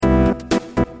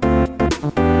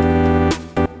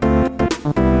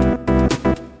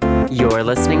You're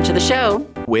listening to the show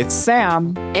with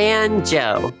Sam and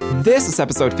Joe. This is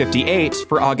episode 58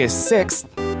 for August 6th,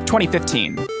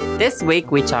 2015. This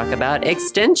week we talk about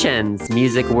extensions,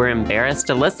 music we're embarrassed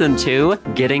to listen to,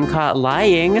 getting caught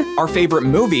lying, our favorite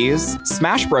movies,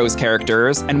 Smash Bros.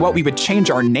 Characters, and what we would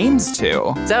change our names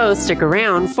to. So stick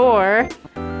around for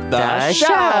the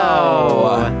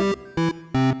show.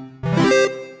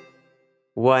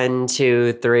 1,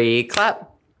 2, 3, clap.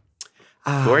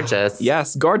 Gorgeous.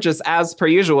 Yes, gorgeous as per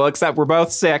usual, except we're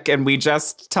both sick and we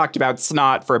just talked about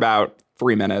snot for about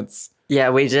 3 minutes.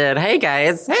 Yeah, we did. Hey,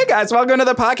 guys. Hey, guys. Welcome to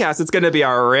the podcast. It's going to be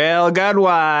a real good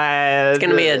one. It's going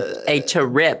to be a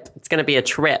trip. It's going to be a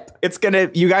trip.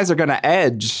 You guys are going to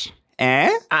edge.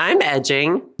 I'm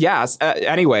edging. Yes.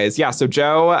 Anyways, yeah. So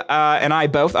Joe and I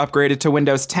both upgraded to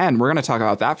Windows 10. We're going to talk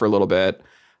about that for a little bit.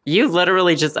 You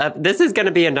literally just this is going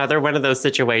to be another one of those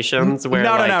situations where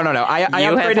No. I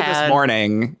upgraded this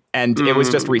morning and it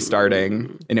was just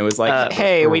restarting. And it was like,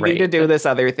 hey, we need to do this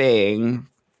other thing.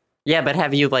 Yeah, but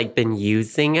have you been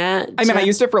using it? I mean, I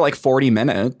used it for 40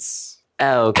 minutes.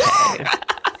 Okay.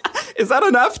 Is that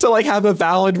enough to have a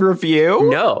valid review?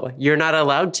 No, you're not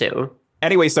allowed to.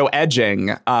 Anyway, so edging,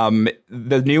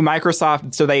 the new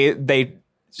Microsoft, so they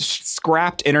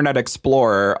scrapped Internet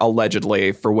Explorer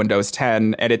allegedly for Windows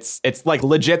 10, and it's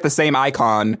legit the same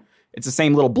icon. It's the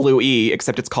same little blue E,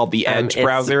 except it's called the Edge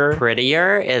browser. It's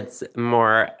prettier. It's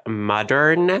more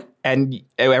modern. And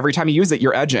every time you use it,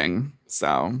 you're edging.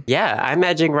 So yeah, I'm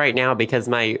edging right now because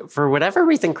for whatever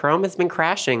reason, Chrome has been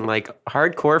crashing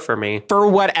hardcore for me. For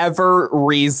whatever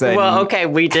reason. Well, okay,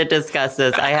 we did discuss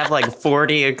this. I have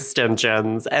 40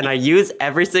 extensions, and I use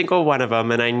every single one of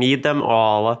them, and I need them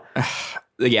all.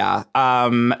 Yeah.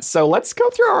 So let's go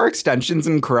through our extensions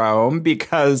in Chrome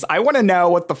because I want to know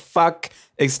what the fuck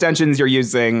extensions you're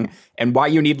using and why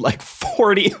you need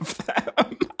 40 of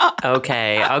them.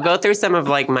 Okay, I'll go through some of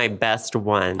my best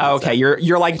ones. Okay,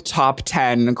 you're top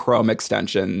 10 Chrome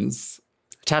extensions.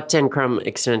 Top 10 Chrome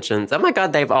extensions. Oh my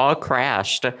God, they've all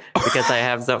crashed because I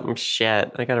have some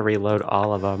shit. I got to reload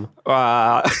all of them.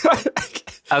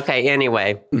 Okay,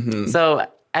 anyway. Mm-hmm. So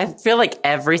I feel like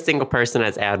every single person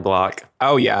has ad block.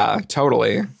 Oh, yeah,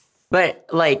 totally. But,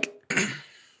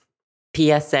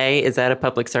 PSA, is that a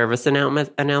public service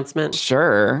announcement?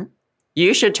 Sure.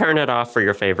 You should turn it off for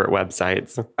your favorite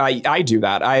websites. I do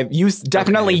that. I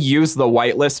definitely use the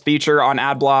whitelist feature on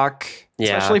ad block,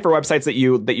 especially for websites that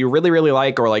you really, really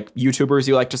like or YouTubers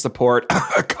you like to support.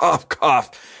 Cough,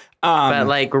 cough.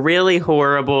 But really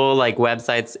horrible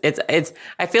websites. It's.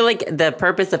 I feel like the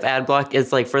purpose of ad block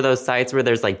is for those sites where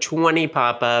there's 20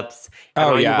 pop-ups. And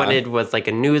all you wanted was a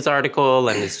news article,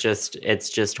 and it's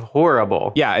just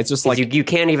horrible. Yeah, it's just you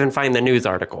can't even find the news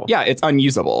article. Yeah, it's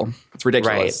unusable. It's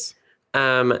ridiculous.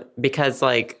 Right. Because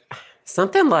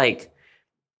something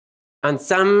on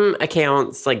some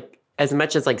accounts as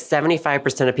much as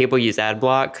 75% of people use ad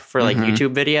block for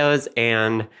YouTube videos,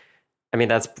 and I mean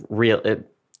that's real.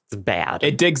 It's bad.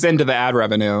 It digs into the ad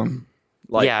revenue.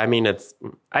 Yeah, I mean, it's.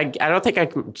 I don't think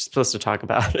I'm supposed to talk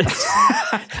about it.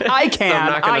 I can. So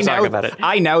I'm not going to talk about it.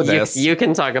 I know this. You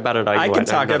can talk about it all you want. I can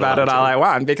talk about it all I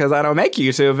want because I don't make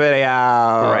YouTube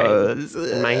videos.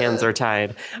 Right. My hands are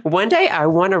tied. One day I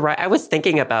want to write. I was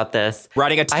thinking about this.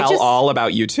 Writing a tell-all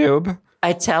about YouTube?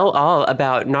 I tell all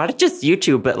about not just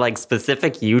YouTube, but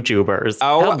specific YouTubers.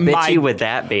 Oh, how bitchy would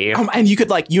that be? And you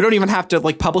could you don't even have to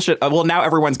publish it. Well, now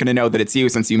everyone's going to know that it's you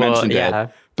since you mentioned it.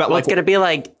 But it's going to be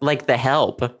like The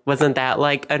Help. Wasn't that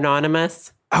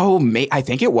anonymous? Oh, I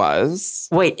think it was.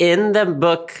 Wait, in the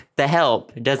book The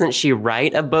Help, doesn't she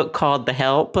write a book called The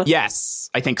Help?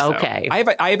 Yes, I think so. Okay.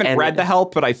 I haven't read The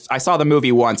Help, but I saw the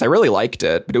movie once. I really liked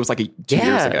it, but it was 2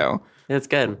 years ago. It's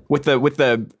good. With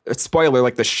the spoiler,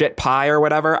 the shit pie or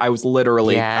whatever, I was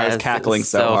literally I was cackling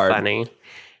so hard. Funny.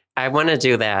 I want to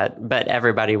do that, but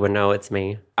everybody would know it's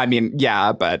me. I mean,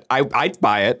 yeah, but I'd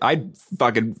buy it.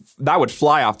 That would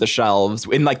fly off the shelves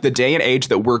in the day and age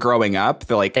that we're growing up.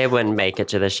 It wouldn't make it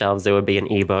to the shelves. It would be an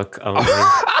ebook only.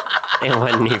 It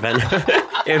wouldn't even.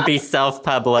 It would be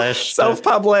self-published.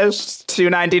 Self-published,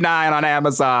 $2.99 on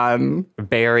Amazon.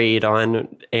 Buried on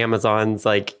Amazon's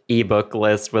ebook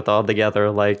list with all together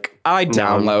I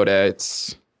download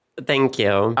it. Thank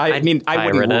you.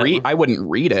 I wouldn't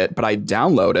read it, but I'd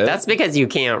download it. That's because you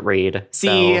can't read.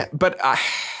 See, but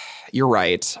you're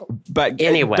right. But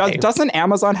anyway, doesn't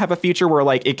Amazon have a feature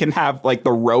where it can have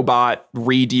the robot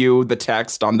read you the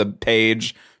text on the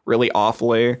page really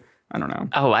awfully? I don't know.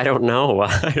 Oh, I don't know.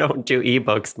 I don't do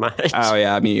ebooks much. Oh,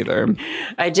 yeah, me either.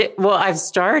 I did. Well, I've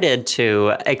started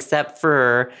to, except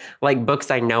for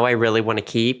books I know I really want to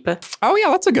keep. Oh, yeah,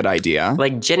 that's a good idea.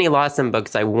 Jenny Lawson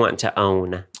books I want to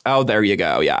own. Oh, there you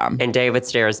go. Yeah. and David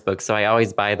Stayer's books, so I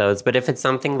always buy those. But if it's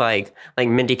something like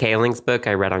Mindy Kaling's book,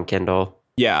 I read on Kindle,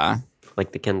 Yeah.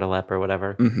 like the Kindle app or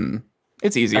whatever.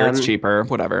 It's easier. It's cheaper.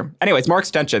 Whatever. Anyways, more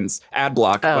extensions. Ad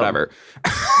block. Whatever.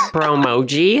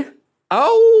 Chromoji.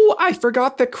 Oh, I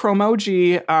forgot that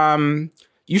Chromoji.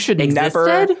 You should never.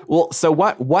 Existed? Well, so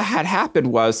what had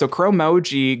happened was, so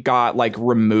Chromoji got like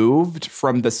removed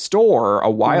from the store a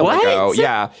while What? ago.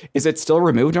 Yeah. Is it still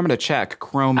removed? I'm going to check.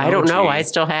 Chromoji. I don't know. I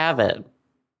still have it.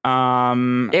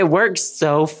 It works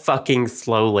so fucking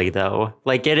slowly, though.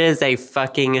 Like, it is a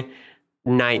fucking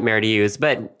nightmare to use.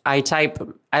 But I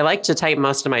like to type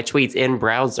most of my tweets in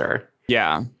browser.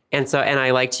 Yeah. And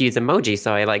I like to use emoji,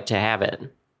 so I like to have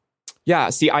it.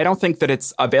 Yeah, see, I don't think that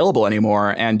it's available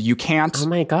anymore, and you can't. Oh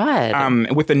my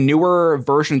God. With the newer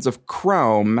versions of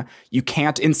Chrome, you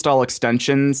can't install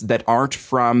extensions that aren't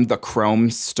from the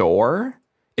Chrome store.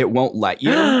 It won't let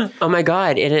you. Oh my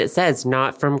God. And it says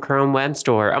not from Chrome Web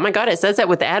Store. Oh my God. It says that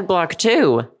with AdBlock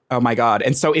too. Oh my God.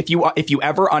 And so if you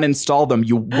ever uninstall them,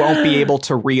 you won't be able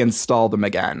to reinstall them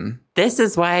again. This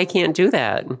is why I can't do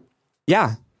that.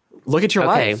 Yeah. Look at your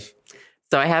life.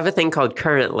 So I have a thing called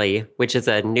Currently, which is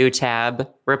a new tab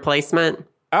replacement.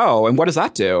 Oh, and what does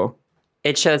that do?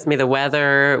 It shows me the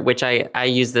weather, which I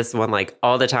use this one like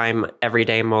all the time, every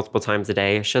day, multiple times a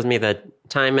day. It shows me the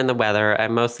time and the weather. I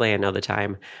know the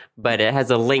time, but it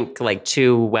has a link like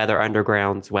to Weather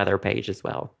Underground's weather page as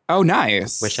well. Oh,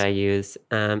 nice. Which I use,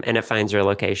 and it finds your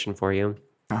location for you.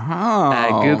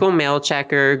 Oh. Google Mail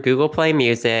Checker, Google Play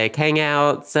Music,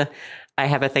 Hangouts. I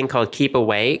have a thing called Keep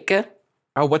Awake.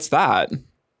 Oh, what's that?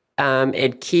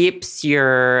 It keeps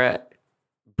your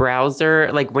browser,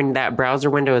 like when that browser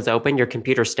window is open, your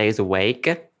computer stays awake.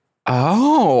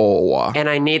 Oh. And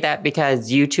I need that because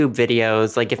YouTube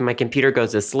videos, like if my computer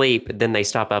goes to sleep, then they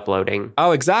stop uploading.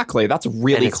 Oh, exactly. That's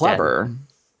really clever.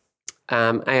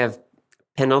 I have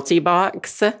Penalty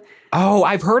Box. Oh,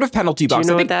 I've heard of Penalty Box.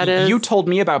 Do you know what that is? You told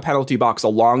me about Penalty Box a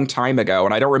long time ago,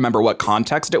 and I don't remember what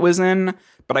context it was in,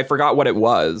 but I forgot what it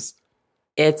was.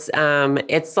 It's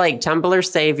like Tumblr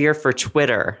Savior for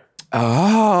Twitter.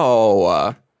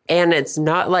 Oh. And it's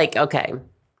not like, okay.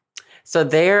 So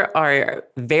there are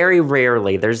very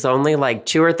rarely, there's only like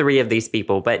 2 or 3 of these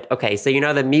people. But okay, so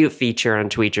the mute feature on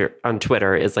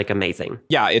Twitter is like amazing.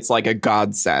 Yeah, it's like a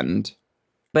godsend.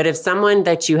 But if someone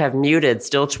that you have muted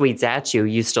still tweets at you,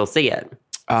 you still see it.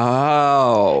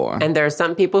 Oh. And there are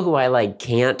some people who I like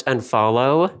can't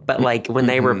unfollow, but like when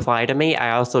they reply to me,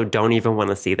 I also don't even want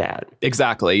to see that.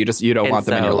 Exactly. You don't want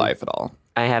them in your life at all.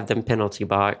 I have them penalty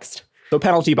boxed. So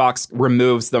Penalty Box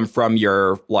removes them from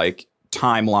your like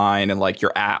timeline and like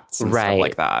your apps and stuff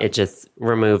like that. It just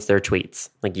removes their tweets.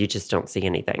 Like you just don't see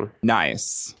anything.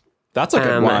 Nice. That's a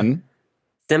good one.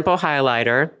 Simple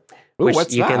Highlighter, which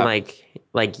what's you that? can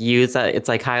like use. It's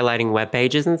like highlighting web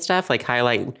pages and stuff, like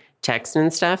highlight text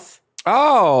and stuff.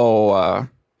 Oh.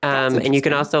 And you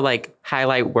can also like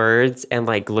highlight words and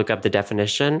like look up the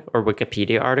definition or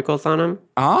Wikipedia articles on them.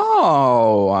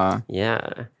 Oh.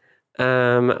 Yeah.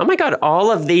 Oh my God, all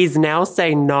of these now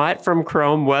say not from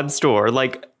Chrome Web Store.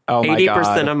 Like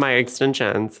 80% of my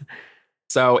extensions.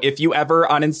 So if you ever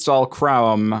uninstall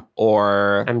Chrome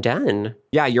or... I'm done.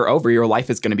 Yeah, you're over. Your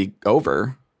life is going to be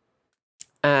over.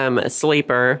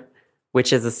 Sleeper,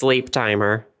 which is a sleep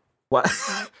timer. What?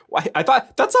 Why? I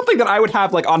thought that's something that I would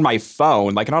have like on my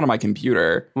phone, like not on my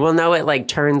computer. Well, no, it like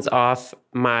turns off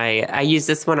I use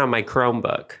this one on my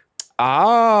Chromebook.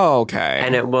 Oh, okay.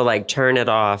 And it will like turn it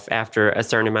off after a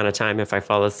certain amount of time if I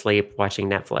fall asleep watching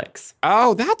Netflix.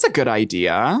 Oh, that's a good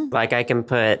idea. Like I can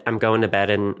put, I'm going to bed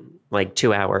in like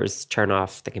 2 hours, turn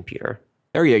off the computer.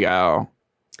 There you go.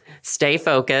 Stay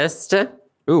Focused.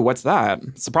 Ooh, what's that?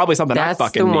 It's probably something I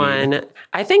fucking need. That's the one.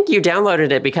 I think you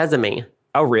downloaded it because of me.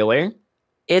 Oh, really?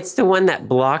 It's the one that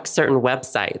blocks certain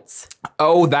websites.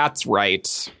 Oh, that's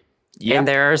right. Yep. And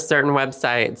there are certain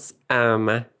websites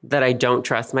that I don't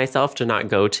trust myself to not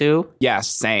go to. Yeah,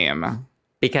 same.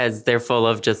 Because they're full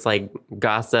of just like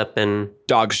gossip and...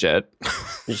 dog shit.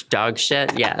 Dog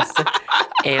shit, yes.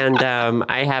 And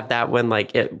I have that one,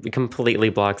 like it completely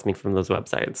blocks me from those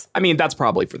websites. I mean, that's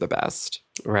probably for the best.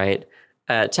 Right.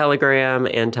 Telegram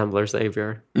and Tumblr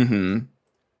Savior. Mm-hmm.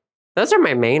 Those are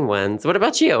my main ones. What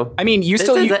about you? I mean,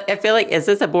 I feel like, is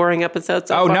this a boring episode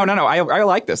so far? No. I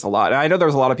like this a lot. I know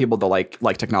there's a lot of people that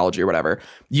like technology or whatever.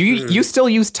 You still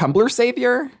use Tumblr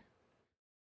Savior?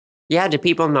 Yeah, do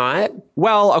people not?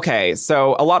 Well, okay.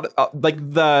 So a lot like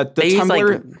the they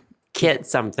Tumblr use, like, Kit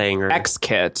something or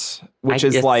XKit, which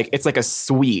is like it's like a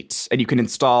suite, and you can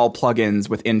install plugins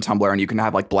within Tumblr, and you can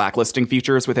have like blacklisting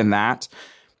features within that.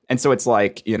 And so it's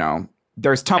like,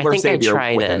 There's I Tumblr think I Savior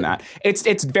tried within it. that.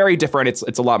 It's very different.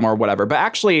 It's a lot more whatever. But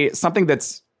actually, something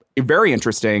that's very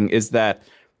interesting is that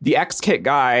the XKit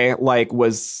guy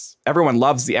was everyone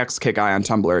loves the XKit guy on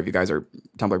Tumblr if you guys are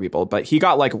Tumblr people, but he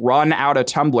got like run out of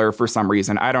Tumblr for some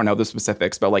reason. I don't know the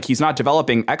specifics, but like he's not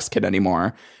developing XKit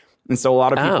anymore. And so a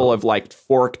lot of people have like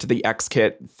forked the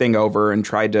XKit thing over and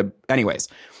tried to anyways.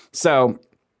 So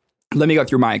let me go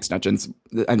through my extensions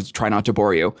and try not to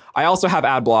bore you. I also have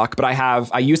ad block, but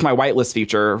I use my whitelist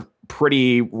feature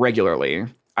pretty regularly.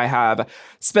 I have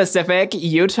specific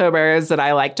YouTubers that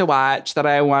I like to watch that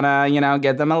I want to,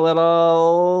 give them a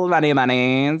little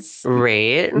monies.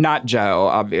 Right. Not Joe,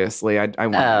 obviously. I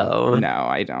want. Oh. No,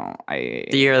 I don't.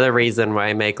 You're the reason why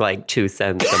I make like 2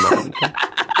 cents a month.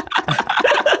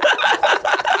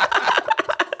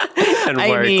 And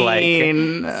work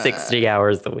like 60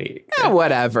 hours a week.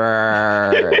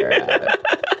 Whatever.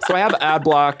 So I have ad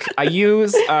block. I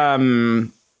use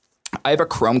I have a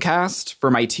Chromecast for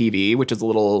my TV, which is a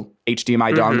little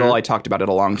HDMI dongle. I talked about it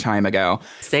a long time ago.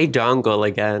 Say dongle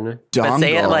again. Dongle. But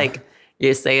say it like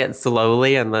you say it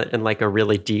slowly and in like a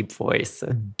really deep voice.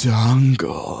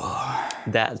 Dongle.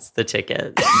 That's the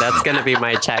ticket. That's going to be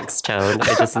my text tone.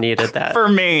 I just needed that. For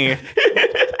me.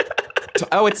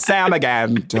 Oh, it's Sam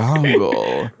again.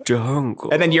 Dongle.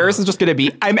 Dongle. And then yours is just going to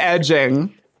be, I'm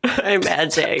edging. I'm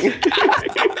edging.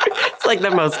 It's like the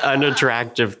most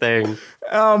unattractive thing.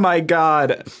 Oh my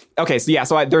God. Okay,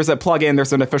 so there's a plugin.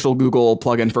 There's an official Google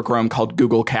plugin for Chrome called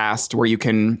Google Cast, where you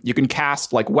can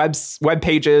cast like web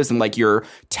pages and like your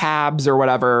tabs or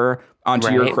whatever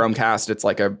onto your Chromecast. It's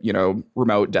like a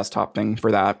remote desktop thing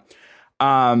for that.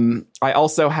 I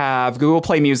also have Google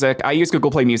Play Music. I use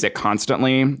Google Play Music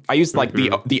constantly. I use like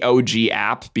the OG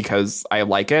app because I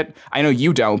like it. I know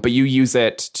you don't, but you use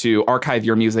it to archive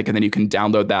your music and then you can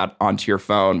download that onto your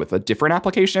phone with a different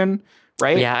application,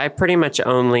 right? Yeah, I pretty much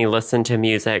only listen to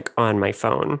music on my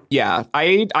phone. Yeah,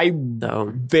 I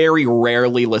very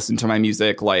rarely listen to my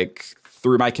music like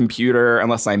through my computer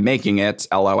unless I'm making it,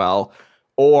 LOL.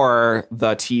 Or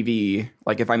the TV,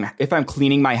 like if I'm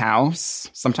cleaning my house,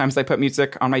 sometimes I put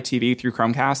music on my TV through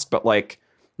Chromecast, but like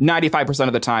 95%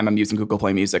 of the time I'm using Google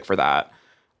Play Music for that.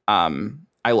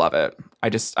 I love it.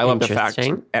 I love the fact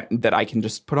that I can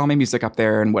just put all my music up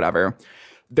there and whatever.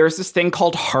 There's this thing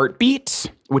called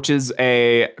Heartbeat, which is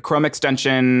a Chrome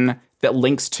extension that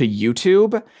links to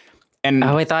YouTube. And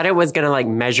I thought it was going to like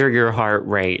measure your heart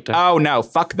rate. Oh no,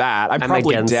 fuck that. I'm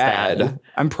probably dead. That.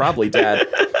 I'm probably dead.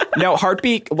 No,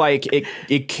 Heartbeat, like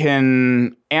it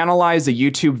can analyze a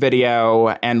YouTube video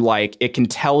and like it can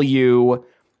tell you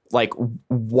like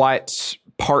what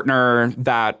partner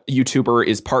that YouTuber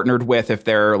is partnered with if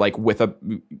they're like with a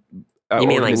you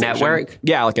mean like network?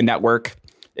 Yeah, like a network.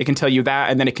 It can tell you that,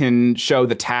 and then it can show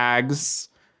the tags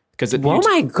because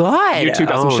my God, YouTube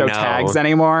doesn't show tags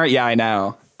anymore. Yeah, I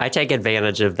know. I take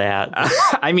advantage of that.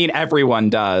 I mean,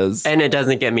 everyone does. And it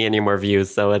doesn't get me any more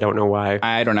views, so I don't know why.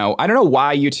 I don't know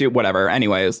why YouTube, whatever.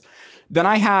 Anyways, then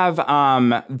I have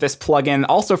this plugin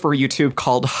also for YouTube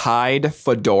called Hide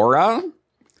Fedora.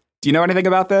 Do you know anything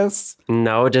about this?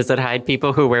 No. Does it hide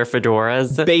people who wear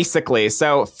fedoras? Basically.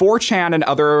 So 4chan and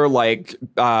other like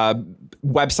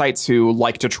websites who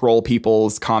like to troll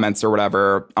people's comments or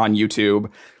whatever on YouTube,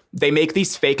 they make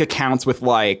these fake accounts with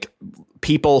like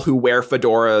people who wear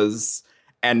fedoras,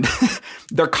 and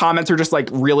their comments are just like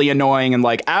really annoying and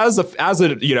like as a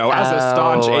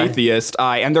staunch atheist,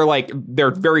 and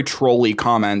they're very trolly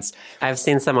comments. I've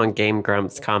seen some on Game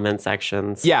Grumps comment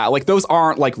sections. Yeah, like those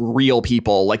aren't like real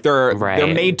people. Like they're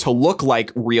made to look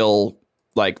like real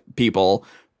like people.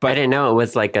 But I didn't know it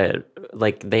was like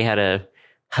they had a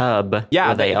hub.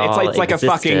 Yeah, it's like existed.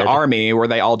 A fucking army where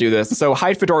they all do this. So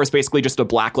Hide Fedora is basically just a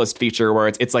blacklist feature where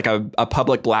it's like a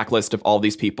public blacklist of all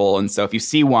these people. And so if you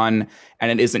see one and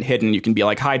it isn't hidden, you can be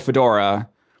like, hide Fedora.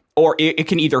 Or it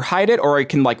can either hide it or it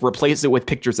can like replace it with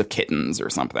pictures of kittens or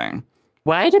something.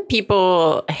 Why do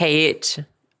people hate?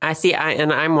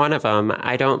 And I'm one of them.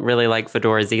 I don't really like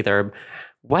fedoras either.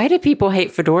 Why do people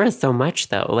hate fedoras so much,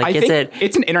 though? Like,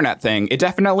 it's an internet thing. It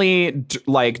definitely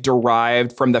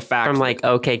derived from the fact from like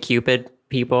OkCupid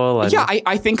people. Yeah,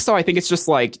 I think so. I think it's just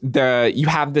like you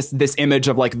have this image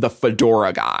of like the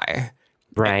fedora guy,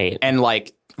 right? And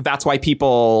like that's why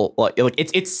people like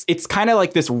it's kind of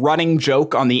like this running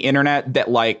joke on the internet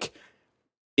that like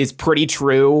is pretty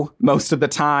true most of the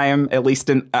time, at least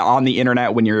on the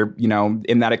internet when you're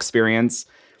in that experience.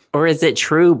 Or is it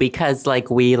true because like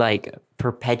we like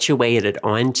perpetuated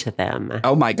onto them?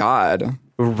 Oh my God.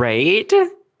 Right?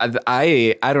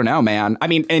 I don't know, man. I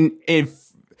mean,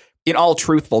 if in all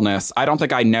truthfulness, I don't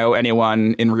think I know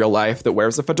anyone in real life that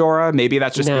wears a fedora. Maybe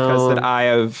that's just because that I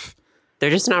have They're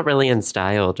just not really in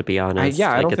style, to be honest.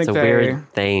 I don't it's think a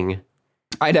weird thing.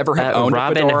 I never have owned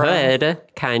Robin a fedora. Hood,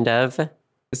 kind of.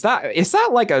 Is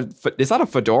that a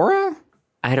fedora?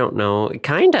 I don't know.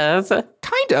 Kind of.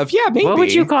 Kind of, yeah, maybe. What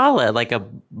would you call it? Like a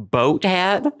boat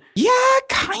hat? Yeah,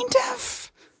 kind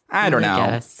of. I don't know.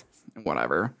 Guess.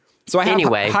 Whatever. So I have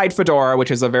Hide Fedora,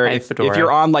 which is if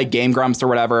you're on like Game Grumps or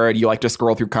whatever, and you like to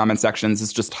scroll through comment sections,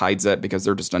 it just hides it because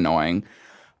they're just annoying.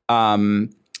 I'm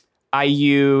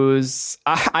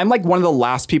like one of the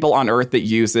last people on Earth that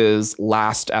uses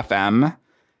Last FM.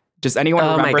 Does anyone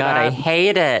remember that? Oh my God, I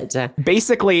hate it.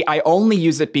 Basically, I only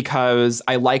use it because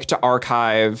I like to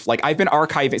archive. Like, I've been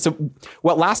archiving. So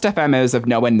what Last FM is, if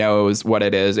no one knows what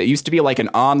it is, it used to be like an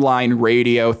online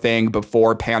radio thing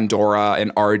before Pandora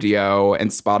and RDO and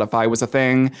Spotify was a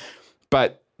thing.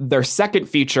 But their second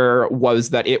feature was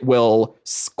that it will,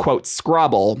 quote,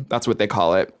 scrabble. That's what they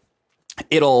call it.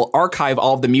 It'll archive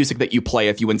all of the music that you play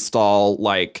if you install,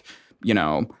 like, you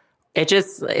know... It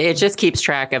just keeps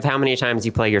track of how many times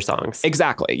you play your songs.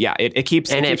 Exactly. Yeah. It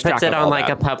keeps and it puts it on like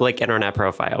a public internet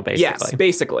profile, basically. Yes,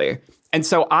 basically. And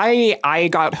so I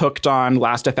got hooked on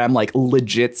Last FM like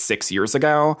legit 6 years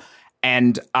ago.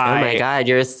 And oh my God,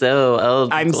 you're so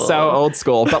old school. I'm so old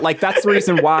school. But like that's the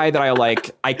reason why that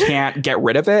I can't get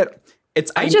rid of it.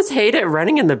 I just hate it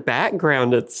running in the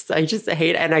background. I just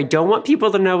hate it. And I don't want people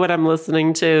to know what I'm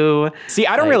listening to. See,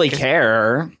 I don't really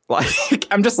care. Like,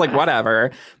 I'm just like,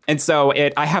 whatever. And so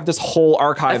I have this whole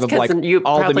archive of like all the music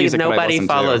that I listen to. Nobody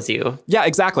follows you. Yeah,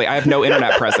 exactly. I have no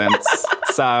internet presence.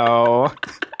 So,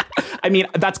 I mean,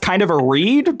 that's kind of a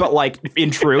read, but like in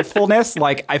truthfulness,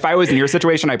 like if I was in your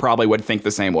situation, I probably would think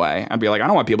the same way. I'd be like, I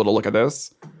don't want people to look at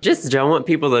this. Just don't want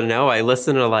people to know I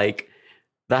listen to like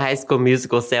the High School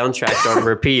Musical soundtrack on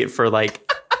repeat for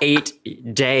like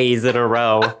 8 days in a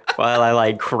row while I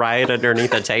like cried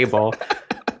underneath a table.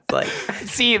 Like,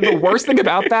 see, the worst thing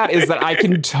about that is that I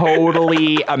can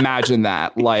totally imagine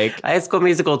that. Like High School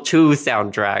Musical 2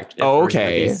 soundtrack.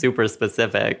 Okay. Super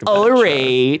specific. All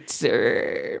right.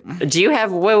 Do you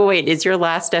have, wait, is your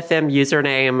Last FM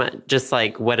username just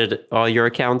like what all your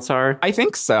accounts are? I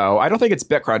think so. I don't think it's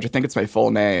BitCrunch. I think it's my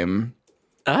full name.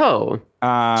 Oh,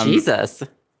 Jesus.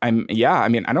 I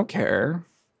mean, I don't care.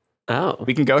 Oh.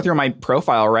 We can go through my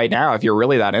profile right now if you're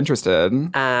really that interested.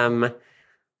 No.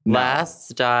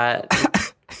 Last dot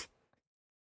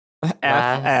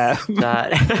FM.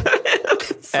 Dot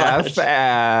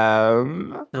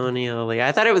FM. Tonioli.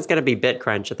 I thought it was going to be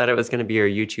BitCrunch. I thought it was going to be your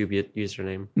YouTube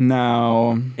username.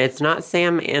 No. It's not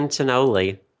Sam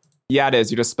Antonoli. Yeah, it is.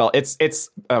 You just spell it's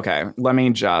okay. Let me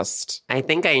just. I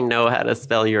think I know how to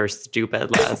spell your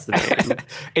stupid last name.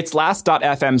 It's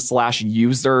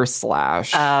last.fm/user/.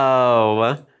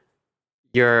 Oh.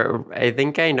 I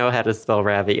think I know how to spell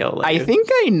ravioli. I think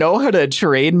I know how to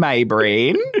train my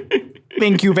brain.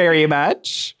 Thank you very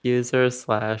much. User/.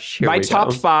 My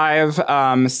top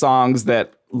 5 songs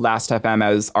that Last FM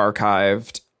has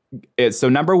archived. So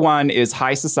number 1 is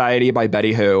High Society by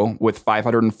Betty Who with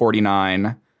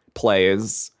 549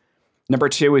 plays. Number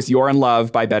 2 is You're in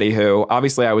Love by Betty Who.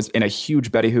 Obviously, I was in a huge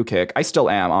Betty Who kick. I still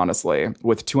am, honestly,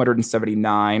 with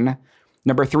 279.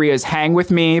 Number 3 is Hang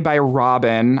With Me by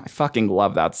Robin. I fucking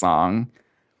love that song.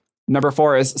 Number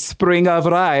 4 is Spring of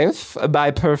Life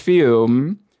by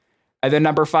Perfume. And then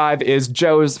number 5 is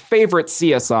Joe's favorite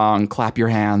Sia song, Clap Your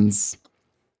Hands.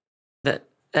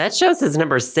 That shows as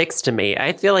number 6 to me.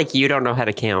 I feel like you don't know how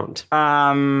to count.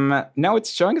 No,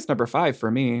 it's showing as number 5 for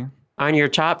me. On your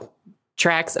top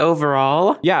tracks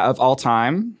overall? Yeah, of all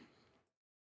time.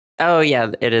 Oh,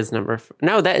 yeah, it is number...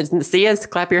 No, that is... Sia's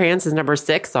Clap Your Hands is number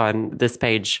 6 on this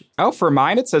page. Oh, for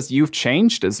mine, it says You've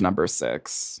Changed as number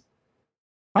 6.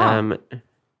 Huh.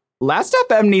 Last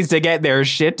FM needs to get their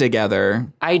shit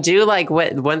together. I do like...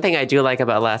 One thing I do like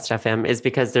about Last FM is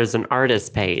because there's an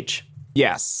artist page.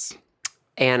 Yes.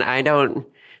 And I don't...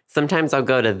 Sometimes I'll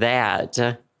go to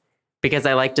that because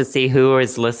I like to see who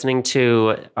is listening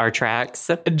to our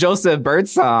tracks. Joseph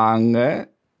Birdsong.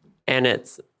 And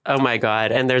it's... Oh my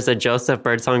God. And there's a Joseph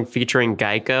Birdsong featuring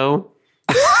Geico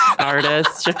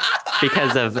artist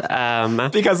because of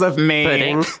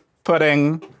me.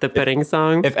 Pudding. The Pudding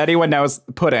song. If anyone knows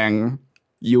Pudding,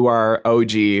 you are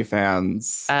OG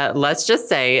fans. Let's just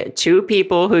say 2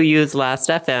 people who use Last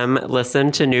FM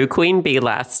listened to New Queen Bee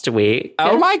last week.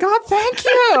 Oh my God, thank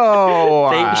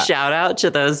you. Shout out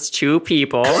to those 2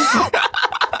 people.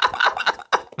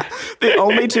 The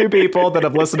only 2 people that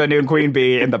have listened to New Queen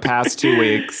Bee in the past 2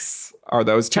 weeks are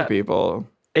those 2 people.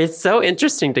 It's so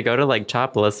interesting to go to like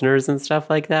top listeners and stuff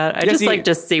like that. I just like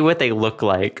to see what they look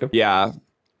like. Yeah.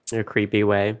 In a creepy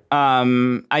way. I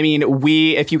mean,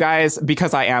 if you guys,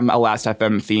 because I am a Last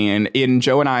FM fiend, in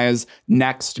Joe and I's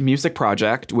next music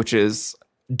project, which is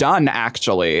done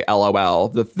actually, LOL,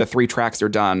 the 3 tracks are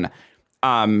done.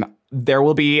 There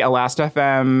will be a Last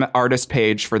FM artist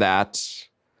page for that,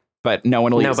 but no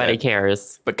one will use it. Nobody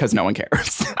cares. Because no one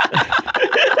cares.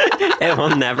 It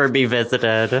will never be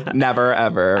visited. Never,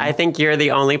 ever. I think you're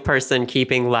the only person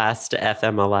keeping Last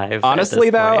FM alive.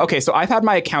 Honestly, though, point. okay, so I've had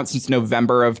my account since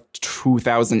November of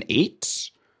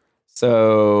 2008.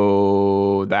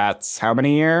 So that's how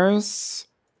many years?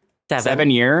 7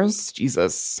 years?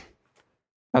 Jesus.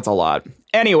 That's a lot.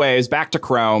 Anyways, back to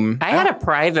Chrome. I had a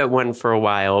private one for a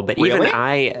while, but Really?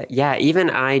 even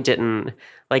I didn't,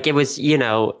 like, it was,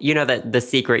 that the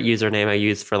secret username I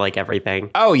use for like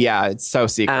everything. Oh yeah, it's so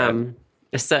secret.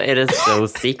 So it is so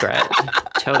secret.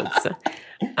 Totes.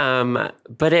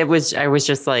 But I was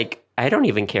just like, I don't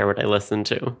even care what I listen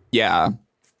to. Yeah.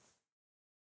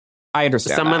 I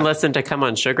understand. Someone that. listened to Come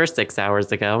on Sugar 6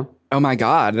 hours ago. Oh my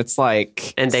God, it's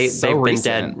like, and they've recent.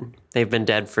 been dead. They've been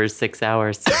dead for 6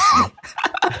 hours. Time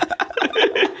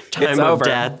It's of over.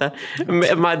 death.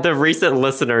 The recent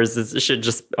listeners should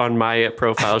just, on my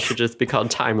profile, should just be called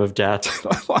Time of Death.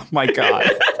 Oh my God.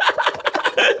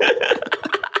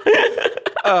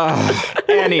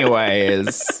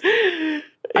 Anyways.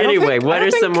 Anyway, what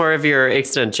are some more of your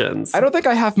extensions? I don't think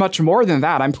I have much more than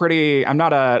that. I'm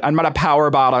not a power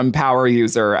bottom power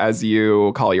user, as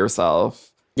you call yourself.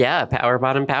 Yeah, power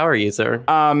bottom power user.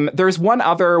 There's one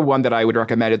other one that I would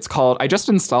recommend. I just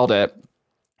installed it.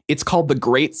 It's called the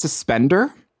Great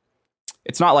Suspender.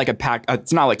 It's not like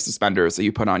it's not like suspenders that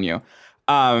you put on you.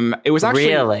 It was actually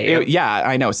really, yeah,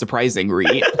 I know, surprising,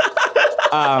 Reed.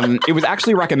 It was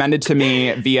actually recommended to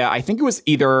me via, I think it was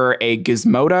either a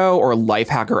Gizmodo or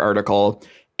Lifehacker article.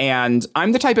 And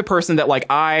I'm the type of person that,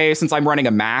 like, since I'm running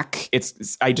a Mac,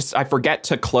 I forget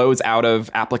to close out of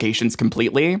applications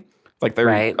completely. Like,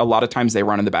 a lot of times they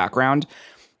run in the background.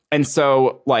 And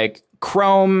so, like,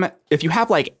 Chrome, if you have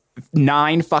like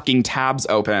 9 fucking tabs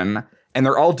open and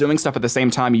they're all doing stuff at the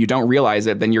same time, you don't realize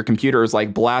it, then your computer is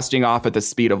like blasting off at the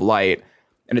speed of light.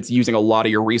 And it's using a lot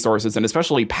of your resources, and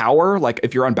especially power, like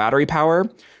if you're on battery power.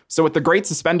 So what the Great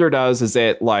Suspender does is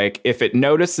if it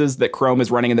notices that Chrome is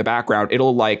running in the background,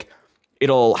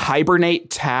 it'll hibernate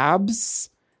tabs,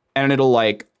 and it'll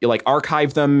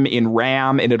archive them in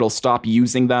RAM, and it'll stop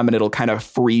using them, and it'll kind of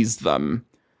freeze them.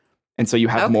 And so you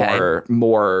have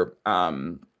more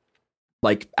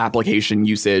like application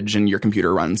usage, and your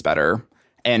computer runs better.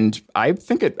 And I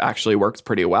think it actually works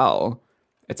pretty well.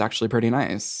 It's actually pretty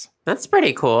nice. That's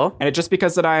pretty cool. And it's just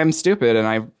because that I'm stupid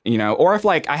and or if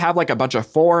like I have like a bunch of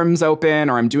forums open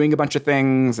or I'm doing a bunch of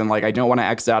things and like I don't want to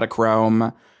exit out of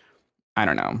Chrome. I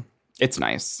don't know. It's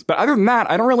nice. But other than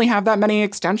that, I don't really have that many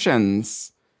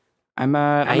extensions. You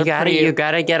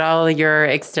gotta get all your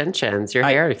extensions,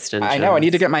 hair extensions. I know. I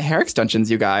need to get my hair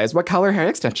extensions, you guys. What color hair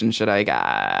extension should I get?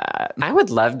 I would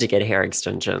love to get hair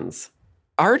extensions.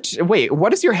 Wait,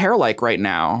 what is your hair like right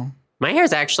now? My hair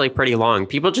is actually pretty long.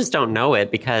 People just don't know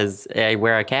it because I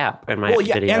wear a cap in my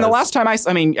videos. And the last time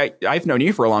I've known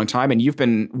you for a long time, and you've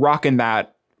been rocking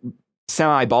that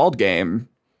semi-bald game.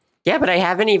 Yeah, but I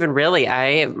haven't even really.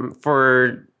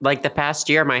 For like the past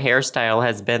year, my hairstyle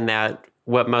has been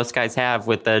what most guys have,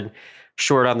 with the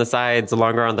short on the sides,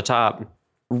 longer on the top.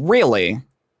 Really?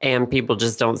 And people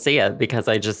just don't see it because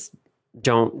I just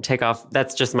don't take off.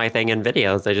 That's just my thing in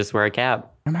videos. I just wear a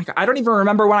cap. Oh my God. I don't even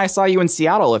remember when I saw you in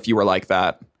Seattle if you were like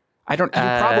that. You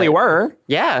probably were.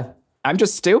 Yeah. I'm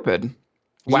just stupid.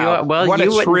 Wow. What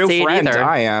you a true see friend either.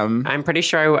 I am. I'm pretty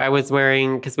sure I was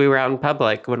wearing, because we were out in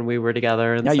public when we were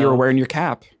together. And you were wearing your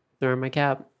cap. Wearing my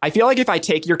cap. I feel like if I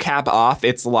take your cap off,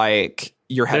 it's like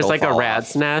your head. There's like a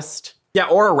rat's nest. Yeah,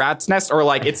 or a rat's nest, or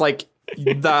like it's like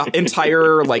the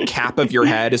entire like cap of your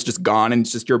head is just gone and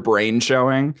it's just your brain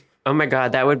showing. Oh my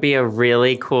God, that would be a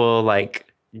really cool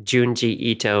like Junji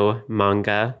Ito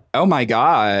manga. Oh my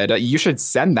God, you should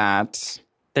send that.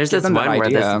 There's this one where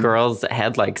this girl's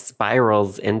head like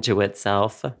spirals into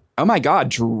itself. Oh my God,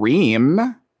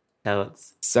 Dream.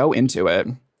 So into it.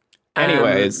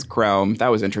 Anyways, Chrome, that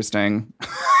was interesting.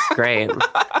 Great.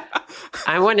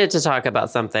 I wanted to talk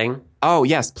about something. Oh,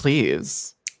 yes,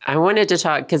 please. I wanted to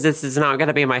talk, because this is not going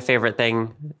to be my favorite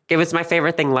thing. It was my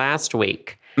favorite thing last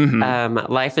week.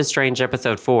 Mm-hmm. Life is Strange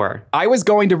episode 4. I was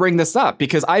going to bring this up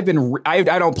because I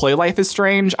don't play Life is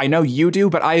Strange. I know you do,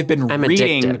 but I've been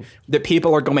reading addicted. That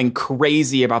people are going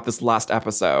crazy about this last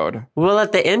episode. Well,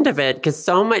 at the end of it, because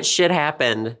so much shit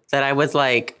happened that I was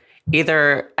like,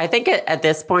 either I think at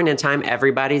this point in time,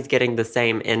 everybody's getting the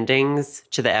same endings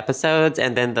to the episodes,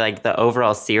 and then like the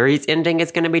overall series ending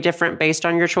is going to be different based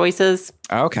on your choices.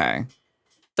 Okay.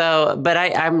 So, but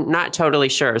I'm not totally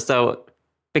sure. So,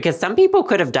 because some people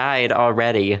could have died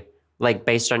already, like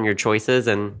based on your choices,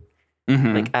 and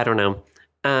like I don't know.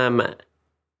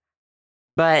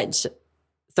 But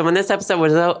so when this episode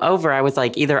was over, I was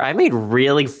like, either I made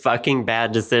really fucking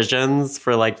bad decisions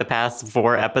for like the past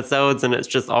 4 episodes, and it's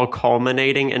just all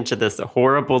culminating into this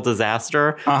horrible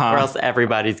disaster, or else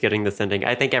everybody's getting this ending.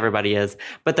 I think everybody is.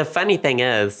 But the funny thing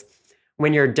is,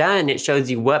 when you're done, it shows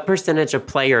you what percentage of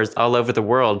players all over the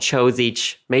world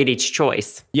made each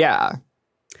choice. Yeah.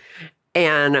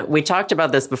 And we talked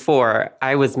about this before.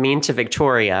 I was mean to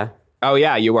Victoria. Oh,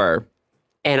 yeah, you were.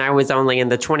 And I was only in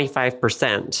the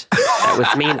 25% that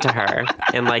was mean to her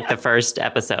in like the first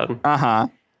episode.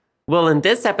 Well, in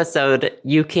this episode,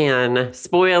 you can,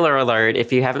 spoiler alert,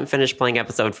 if you haven't finished playing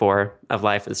episode 4 of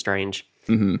Life is Strange,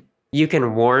 you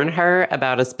can warn her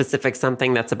about a specific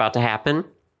something that's about to happen.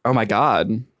 Oh my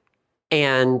God.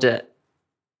 And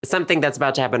something that's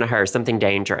about to happen to her, something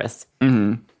dangerous.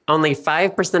 Only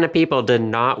 5% of people did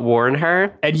not warn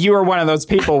her. And you were one of those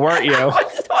people, weren't you? I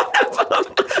was one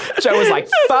of them. Joe was like,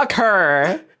 fuck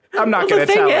her. I'm not going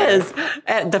to tell her. The thing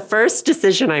is, the first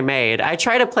decision I made, I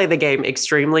try to play the game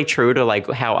extremely true to like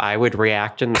how I would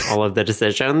react in all of the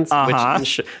decisions,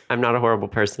 which I'm not a horrible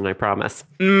person, I promise.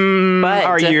 But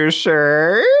are you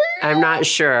sure? I'm not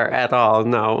sure at all,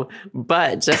 no.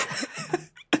 But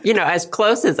you know, as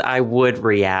close as I would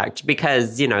react,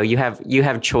 because you know you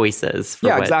have choices.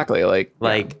 For exactly.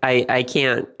 I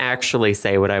can't actually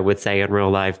say what I would say in real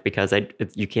life because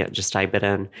you can't just type it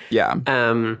in.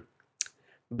 Yeah.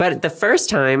 But the first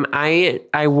time I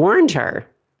warned her,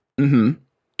 and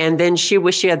then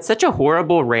she had such a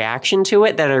horrible reaction to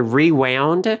it that I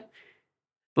rewound.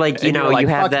 Like you know, you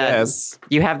have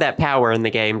that power in the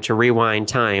game to rewind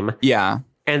time. Yeah.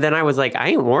 And then I was like, I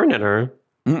ain't warning her.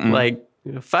 Like,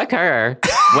 fuck her,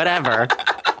 whatever.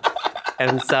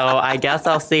 And so I guess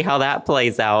I'll see how that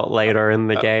plays out later in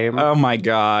the game. Oh my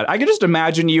God. I can just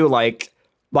imagine you like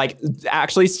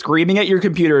actually screaming at your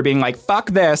computer being like, fuck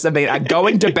this, and then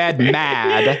going to bed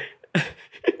mad.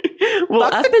 Well,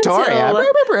 fuck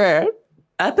Victoria.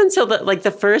 Up until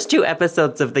the first 2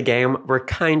 episodes of the game were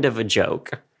kind of a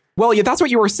joke. Well, yeah, that's what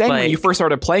you were saying when you first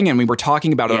started playing and we were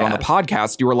talking about it on the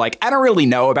podcast. You were like, I don't really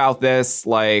know about this.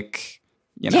 Like,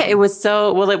 you know. Yeah, it was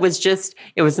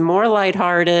it was more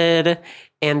lighthearted,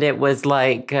 and it was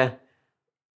like,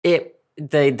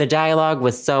 the dialogue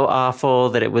was so awful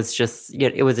that it was just,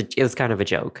 it was kind of a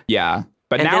joke. Yeah.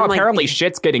 But and now apparently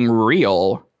shit's getting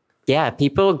real. Yeah,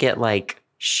 people get like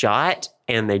shot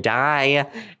and they die,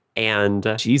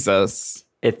 and Jesus.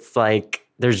 It's like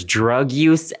there's drug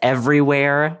use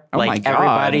everywhere. Oh like my God.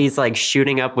 Everybody's like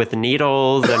shooting up with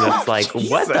needles, and it's like,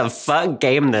 what the fuck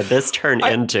game did this turn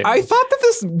into? I thought that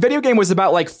this video game was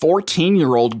about like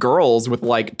 14-year-old girls with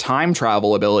like time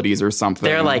travel abilities or something.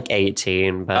 They're like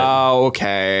 18, but oh,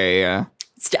 okay.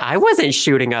 I wasn't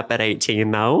shooting up at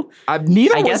 18 though.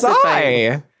 Neither was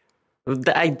I.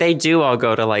 They do all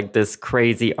go to like this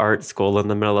crazy art school in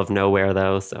the middle of nowhere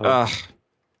though. So.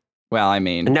 Well, I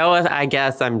mean... No, I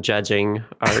guess I'm judging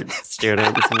art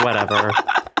students. Whatever.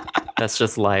 That's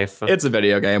just life. It's a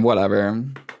video game. Whatever.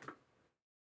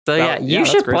 So, you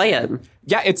should play it.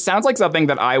 Yeah, it sounds like something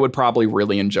that I would probably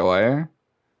really enjoy.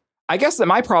 I guess that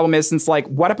my problem is, since, like,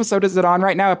 what episode is it on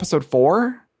right now? Episode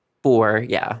 4? 4,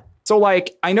 yeah. So,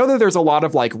 like, I know that there's a lot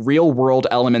of, like, real-world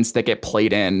elements that get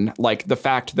played in. Like, the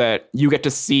fact that you get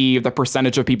to see the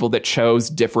percentage of people that chose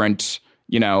different,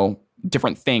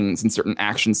 different things in certain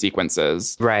action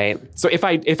sequences. Right. So if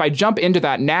I jump into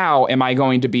that now, am I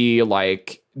going to be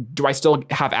like, do I still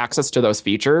have access to those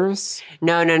features?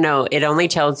 No. It only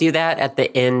tells you that at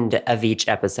the end of each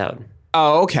episode.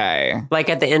 Oh, okay. Like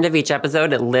at the end of each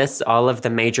episode, it lists all of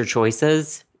the major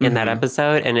choices in that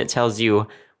episode, and it tells you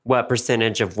what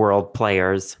percentage of world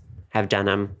players have done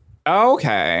them.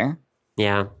 Okay.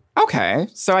 Yeah. Okay.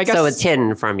 So I guess it's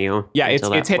hidden from you. Yeah, it's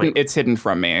hidden. Point. It's hidden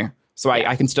from me. So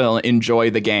I can still enjoy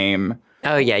the game.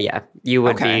 Oh, yeah. You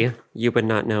would you would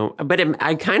not know. But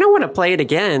I kind of want to play it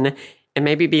again and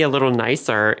maybe be a little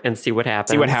nicer and see what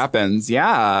happens.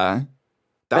 Yeah.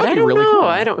 That would be really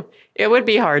cool. It would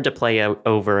be hard to play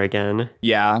over again.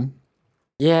 Yeah.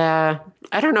 Yeah.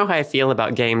 I don't know how I feel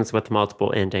about games with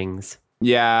multiple endings.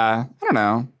 Yeah. I don't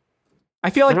know.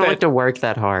 I feel like I don't like to work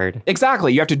that hard.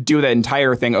 Exactly. You have to do the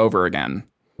entire thing over again.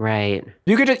 Right.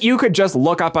 You could just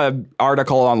look up an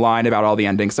article online about all the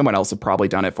endings. Someone else had probably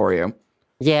done it for you.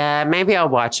 Yeah, maybe I'll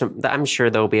watch them. I'm sure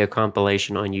there'll be a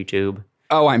compilation on YouTube.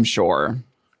 Oh, I'm sure.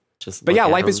 Just But look yeah,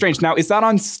 at Life is them. Strange. Now, is that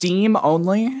on Steam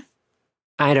only?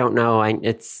 I don't know.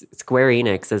 It's Square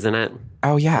Enix, isn't it?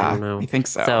 Oh, yeah. I don't know. I think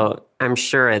so. So I'm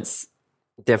sure it's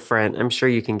different. I'm sure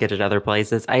you can get it other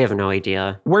places. I have no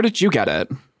idea. Where did you get it?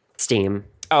 Steam.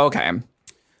 Oh, okay.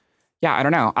 Yeah, I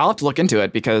don't know. I'll have to look into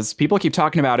it because people keep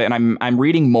talking about it, and I'm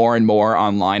reading more and more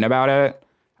online about it.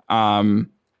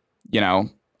 You know,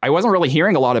 I wasn't really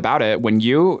hearing a lot about it when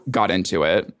you got into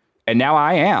it, and now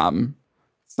I am.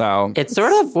 So It's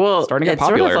sort of starting to get it's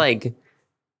sort popular. of like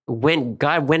when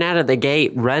God went out of the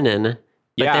gate running, but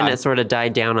then it sort of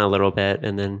died down a little bit,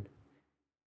 and then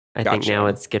I think Gotcha. now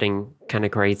it's getting kind of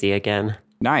crazy again.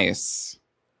 Nice.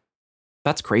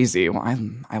 That's crazy. Well,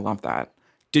 I love that.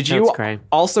 Did That's you great.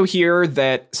 also hear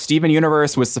that Steven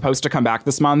Universe was supposed to come back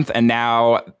this month, and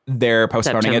now they're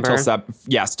postponing it till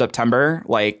September?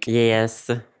 Like, Yes.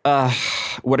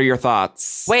 what are your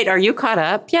thoughts? Wait, are you caught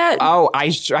up yet? Oh,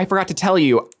 I forgot to tell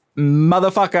you,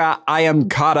 motherfucker, I am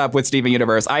caught up with Steven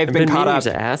Universe. I've been caught meaning up.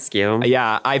 to ask you.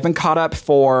 Yeah, I've been caught up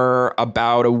for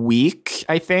about a week,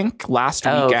 I think. Last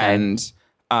Oh, okay. weekend,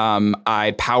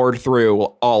 I powered through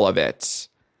all of it.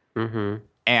 Mm-hmm.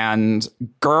 And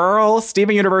girl,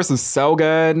 Steven Universe is so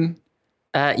good.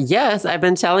 Yes, I've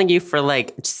been telling you for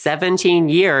like 17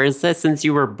 years since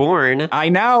you were born. I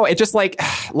know. It just like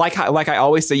I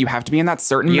always say, you have to be in that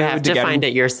certain You mood have to get find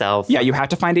it yourself. Yeah, you have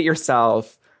to find it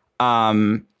yourself.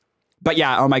 But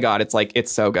yeah, oh my God,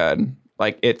 it's so good.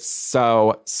 Like, it's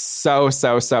so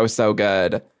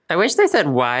good. I wish they said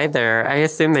why there. I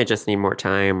assume they just need more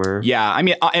time or... Yeah, I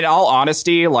mean, in all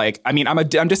honesty, like, I mean, I'm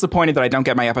disappointed that I don't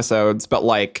get my episodes, but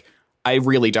like, I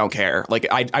really don't care. Like,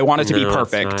 I want it to be No, it's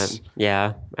perfect. not.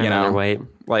 Yeah, I'd You know? rather wait.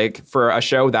 Like, for a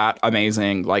show that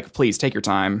amazing, like, please take your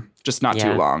time. Just not too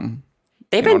Yeah. long.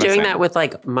 They've You know been what I'm doing saying?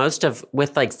 that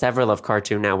with several of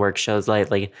Cartoon Network shows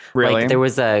lately. Really? Like there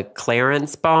was a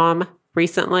Clarence bomb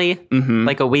recently, Mm-hmm.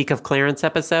 like a week of Clarence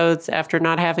episodes after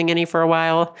not having any for a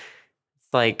while.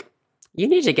 It's like, you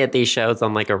need to get these shows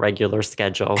on like a regular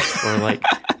schedule or like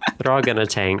they're all gonna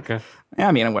tank. Yeah,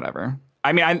 I mean, whatever.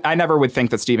 I mean, I never would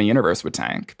think that Steven Universe would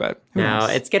tank, but who No, knows?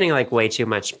 it's getting like way too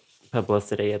much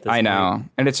publicity at this I point. know.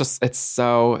 And it's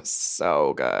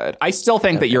so good. I still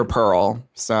think that you're Pearl.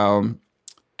 So,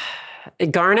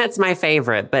 Garnet's my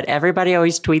favorite, but everybody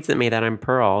always tweets at me that I'm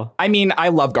Pearl. I mean, I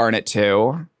love Garnet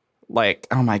too. Like,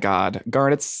 oh my God.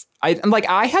 Garnet's,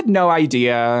 I had no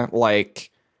idea, like,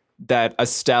 that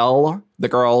Estelle, the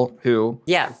girl who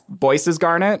Yeah. voices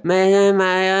Garnet. My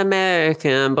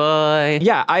American boy.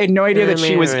 Yeah, I had no idea that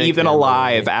she was American even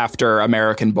alive after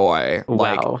American Boy.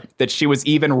 Like, Wow. that she was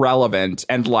even relevant.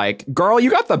 And like, girl,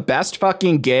 you got the best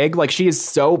fucking gig. Like, she is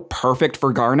so perfect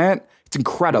for Garnet. It's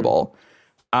incredible.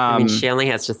 I mean, she only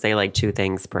has to say like 2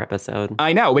 things per episode.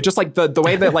 I know, but just like the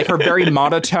way that like her very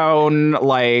monotone,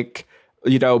 like,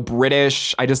 you know,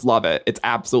 British, I just love it. It's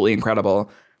absolutely incredible.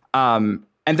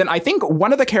 And then I think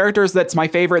one of the characters that's my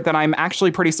favorite that I'm actually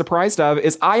pretty surprised of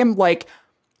is I am like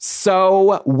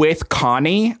so with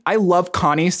Connie. I love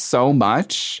Connie so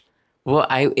much. Well,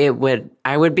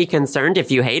 I would be concerned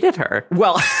if you hated her.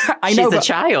 Well, I She's know, a but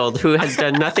child who has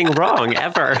done nothing wrong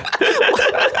ever.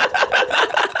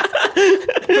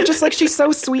 but just like she's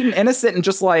so sweet and innocent, and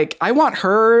just like I want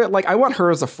her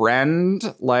as a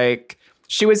friend. Like,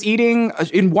 she was eating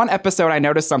in one episode. I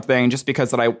noticed something just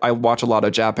because that I watch a lot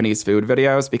of Japanese food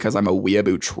videos because I'm a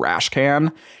weeaboo trash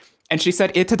can. And she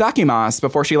said itadakimasu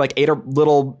before she like ate a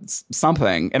little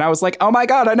something. And I was like, oh my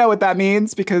God, I know what that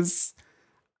means because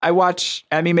I watch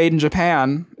Emmy Made in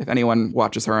Japan, if anyone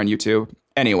watches her on YouTube.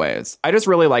 Anyways, I just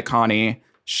really like Connie.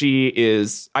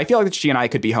 I feel like she and I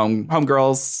could be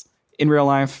homegirls in real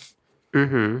life.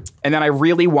 Mm-hmm. And then I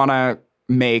really want to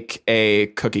make a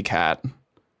cookie cat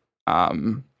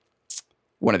one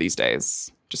of these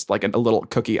days. Just like a little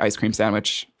cookie ice cream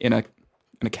sandwich in a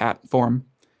cat form.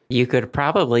 You could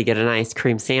probably get an ice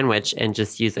cream sandwich and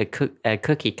just use a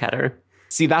cookie cutter.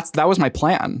 See, that was my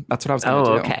plan. That's what I was going to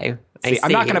do. Oh, okay. See,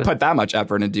 I'm not going to put that much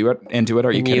effort into it.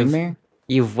 Are you kidding me?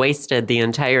 You've wasted the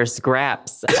entire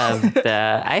scraps of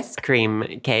the ice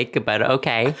cream cake, but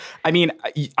okay. I mean,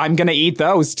 I'm going to eat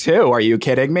those too. Are you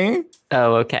kidding me?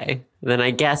 Oh, okay. Then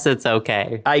I guess it's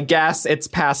okay. I guess it's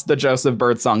past the Joseph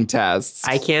Birdsong test.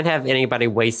 I can't have anybody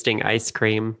wasting ice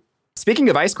cream. Speaking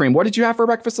of ice cream, what did you have for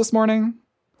breakfast this morning?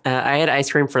 I had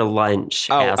ice cream for lunch.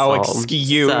 Oh, asshole.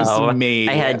 excuse me.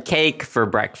 I had cake for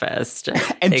breakfast.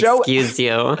 And Joe, excuse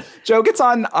you. Joe gets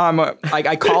on.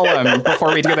 I call him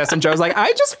before we do this, and Joe's like,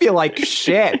 "I just feel like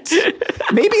shit.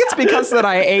 Maybe it's because that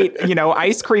I ate,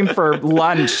 ice cream for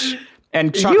lunch,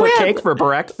 and chocolate cake for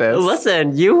breakfast.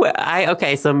 Listen,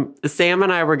 okay, so Sam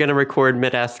and I were going to record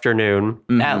mid-afternoon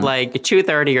at like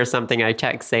 2:30 or something. I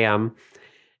text Sam,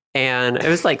 and it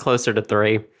was like closer to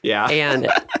 3. Yeah. And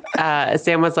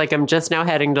Sam was like, I'm just now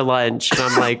heading to lunch. And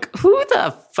I'm like, who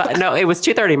the fuck? No, it was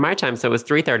 2:30 my time, so it was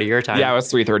 3:30 your time. Yeah, it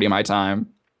was 3:30 my time.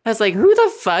 I was like, who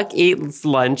the fuck eats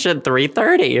lunch at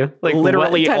 3:30? Like,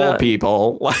 literally old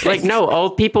people. Like, no,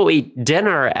 old people eat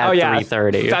dinner at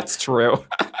 3:30. That's true.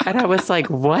 And I was like,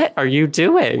 what are you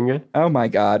doing? Oh my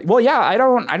God. Well, yeah, I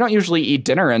don't usually eat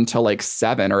dinner until like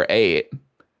 7 or 8.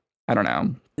 I don't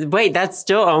know. Wait, that's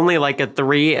still only like a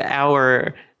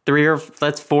 3-hour,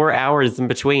 that's 4 hours in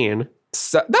between.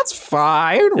 So that's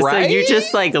fine, right? So you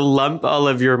just like lump all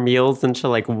of your meals into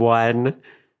like one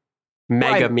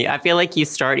mega meal. I feel like you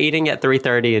start eating at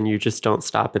 3:30 and you just don't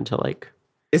stop until like...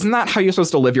 Isn't that how you're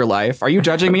supposed to live your life? Are you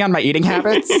judging me on my eating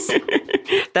habits?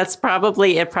 It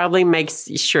probably makes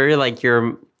sure like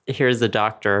here's a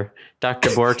Dr.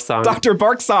 Borksong. Dr.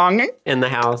 Borksong in the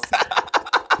house.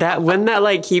 Wouldn't that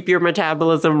like keep your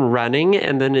metabolism running?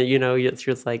 And then, it's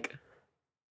just like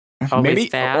always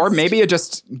fast. Or maybe it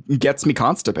just gets me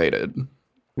constipated.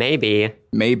 Maybe.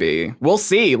 We'll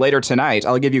see later tonight.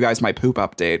 I'll give you guys my poop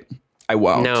update. I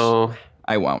won't. No.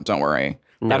 I won't. Don't worry.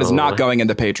 No. That is not going in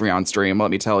the Patreon stream, let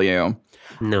me tell you.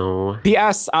 No.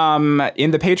 P.S.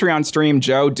 In the Patreon stream,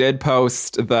 Joe did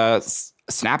post the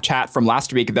Snapchat from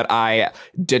last week that I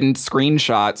didn't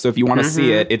screenshot. So if you want to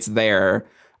see it, it's there.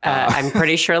 I'm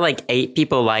pretty sure like 8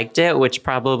 people liked it, which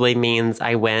probably means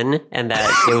I win and that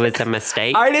it was a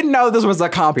mistake. I didn't know this was a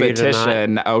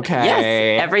competition. Okay.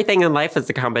 Yes, everything in life is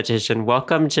a competition.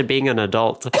 Welcome to being an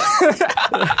adult.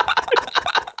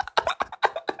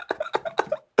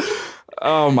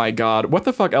 Oh my God. What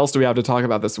the fuck else do we have to talk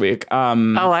about this week?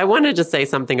 I wanted to say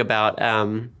something about,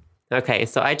 okay,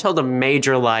 so I told a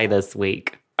major lie this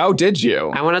week. Oh, did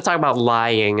you? I want to talk about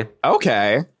lying.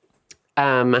 Okay.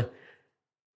 I'm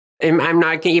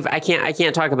not gonna I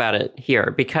can't talk about it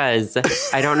here because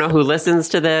I don't know who listens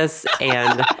to this,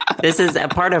 and this is a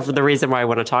part of the reason why I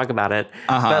want to talk about it.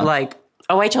 But like,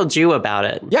 I told you about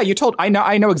it. Yeah, you told. I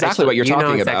know exactly what you're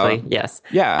talking about. Yes.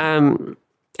 Yeah.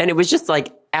 And it was just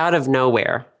like out of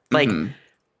nowhere. Like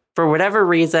for whatever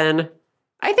reason,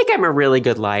 I think I'm a really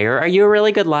good liar. Are you a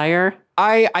really good liar?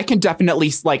 I can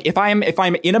definitely, like, if I'm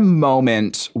in a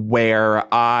moment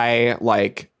where I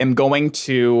like am going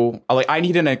to, like, I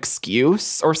need an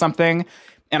excuse or something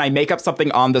and I make up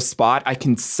something on the spot, I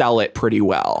can sell it pretty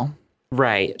well.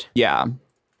 Right. Yeah.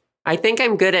 I think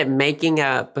I'm good at making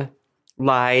up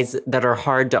lies that are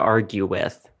hard to argue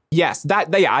with. Yes, that's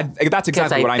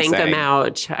exactly what I'm saying.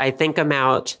 I think I'm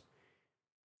out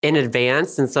in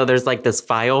advance, and so there's like this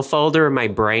file folder in my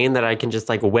brain that I can just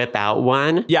like whip out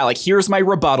one. Yeah, like here's my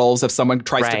rebuttals if someone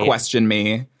tries to question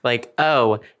me. Like,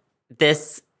 oh,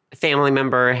 this family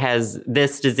member has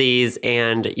this disease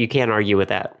and you can't argue with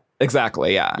that.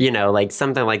 Exactly, yeah. Like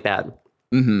something like that.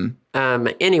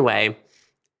 Anyway.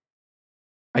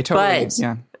 I totally,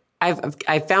 yeah.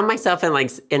 I found myself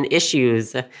in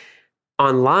issues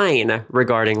online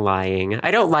regarding lying. I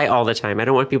don't lie all the time. I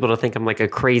don't want people to think I'm like a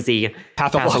crazy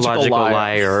pathological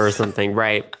liar or something,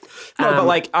 right? No, but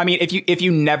like, I mean, if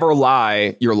you never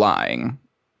lie, you're lying.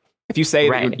 If you say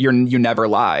that you never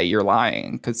lie, you're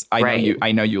lying because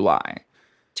I know you lie.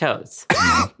 Toes.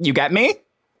 You get me?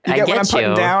 You get what I'm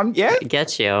putting down? Yeah, I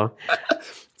get you.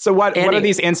 So what are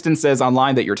these instances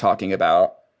online that you're talking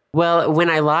about? Well,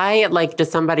 when I lie like to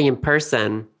somebody in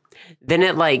person, then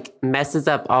it like messes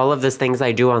up all of those things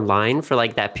I do online for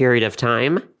like that period of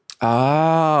time.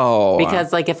 Oh.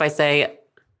 Because like if I say,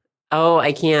 oh,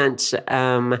 I can't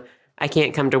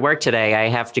come to work today. I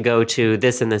have to go to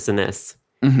this and this and this.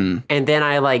 And then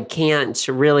I like can't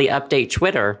really update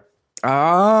Twitter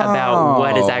about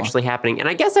what is actually happening. And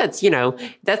I guess that's,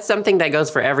 that's something that goes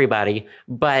for everybody.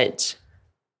 But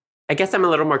I guess I'm a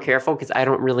little more careful because I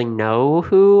don't really know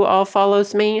who all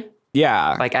follows me.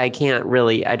 Yeah. Like I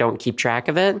don't keep track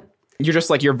of it. You're just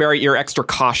like, you're extra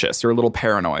cautious. You're a little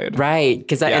paranoid. Right.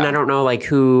 Because and I don't know like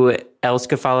who else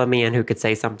could follow me and who could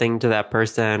say something to that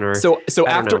person or. So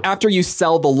after you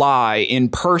sell the lie in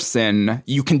person,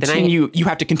 you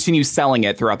have to continue selling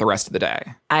it throughout the rest of the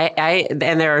day.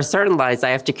 And there are certain lies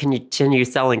I have to continue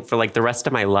selling for like the rest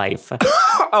of my life.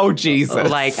 Oh, Jesus.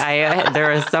 Like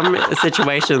there are some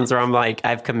situations where I'm like,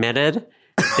 I've committed.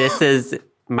 This is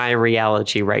my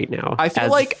reality right now. I feel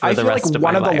like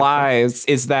one of the lies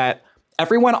is that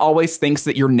everyone always thinks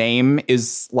that your name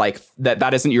is like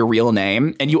that isn't your real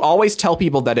name, and you always tell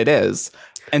people that it is.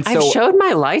 And so I've showed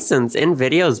my license in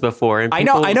videos before, and I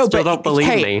know, still but don't believe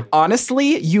hey, me.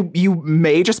 honestly, you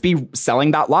may just be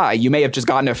selling that lie. You may have just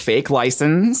gotten a fake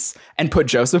license and put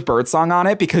Joseph Birdsong on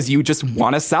it because you just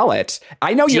want to sell it.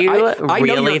 I know Do you. you I know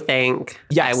really you're, think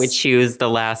Yes. I would choose the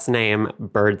last name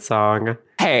Birdsong?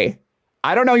 Hey,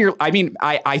 I don't know your. I mean,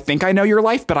 I think I know your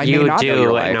life, but I may You not know your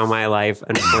do life. know my life,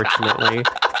 unfortunately,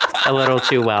 a little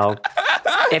too well.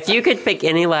 If you could pick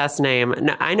any last name,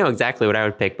 no, I know exactly what I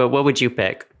would pick, but what would you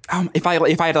pick? If I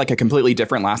had like a completely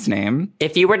different last name,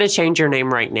 If you were to change your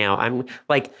name right now, I'm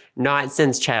like not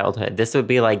since childhood. This would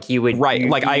be like you would right?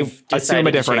 Like I you've assume a decided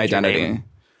to different change your identity. name.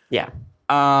 Yeah.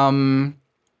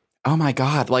 Oh my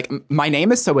god! Like my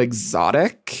name is so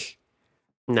exotic.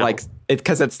 No. Like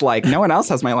because it's like no one else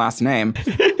has my last name.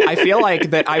 I feel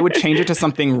like that I would change it to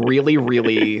something really,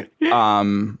 really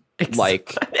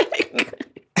like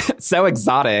so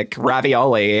exotic.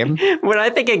 Ravioli. When I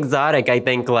think exotic, I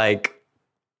think like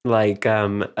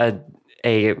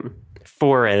a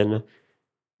foreign,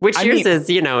 which I yours mean- is,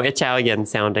 Italian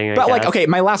sounding. I But like, guess. okay,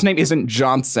 my last name isn't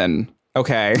Johnson.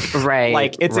 Okay, Right.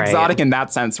 like it's right. exotic in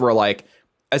that sense. Where like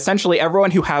essentially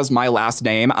everyone who has my last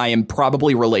name, I am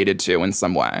probably related to in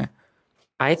some way.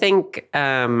 I think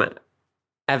of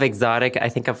exotic. I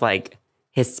think of like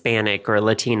Hispanic or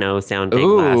Latino sounding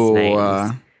last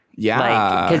names. Yeah.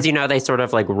 Like, because they sort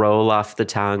of like roll off the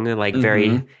tongue, like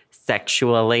very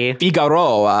sexually.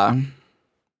 Figueroa.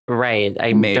 Right.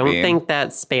 I Maybe. don't think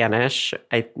that's Spanish.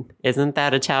 Isn't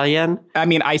that Italian? I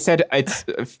mean, I said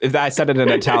it in an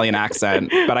Italian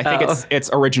accent, but I think it's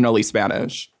originally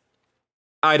Spanish.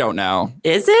 I don't know.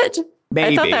 Is it?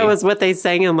 Maybe. I thought that was what they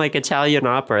sang in like Italian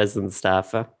operas and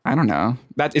stuff. I don't know.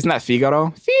 Isn't that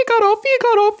Figaro?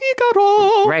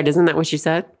 Figaro. Right. Isn't that what you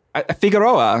said?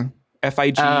 Figueroa.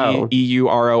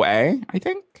 Figeura, I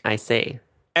think. I see.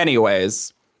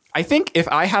 Anyways, I think if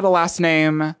I had a last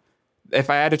name, if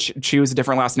I had to choose a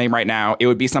different last name right now, it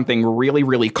would be something really,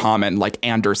 really common like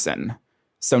Anderson.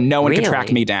 So no one could track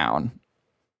Really? me down.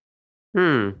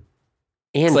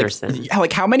 It's Anderson.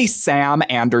 like how many Sam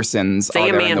Andersons are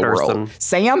Sam there in the world? Anderson.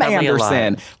 Sam Probably a lot.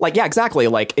 Anderson. Like, yeah, exactly.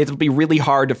 Like, it would be really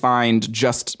hard to find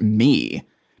just me.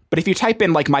 But if you type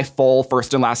in like my full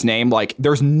first and last name, like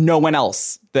there's no one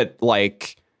else that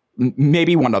like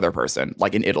maybe one other person,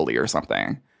 like in Italy or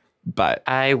something. But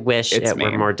I wish It's it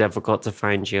were me. more difficult to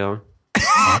find you.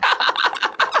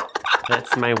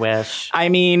 That's my wish. I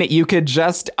mean, you could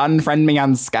just unfriend me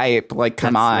on Skype. Like,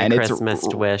 come That's on. my Christmas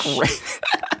wish.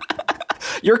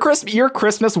 Your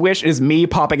Christmas wish is me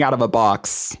popping out of a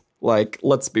box. Like,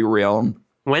 let's be real.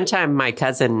 One time, my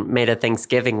cousin made a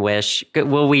Thanksgiving wish.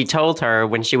 Well, we told her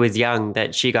when she was young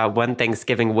that she got one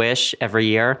Thanksgiving wish every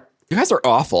year. You guys are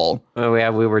awful. Oh, yeah,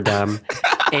 we were dumb.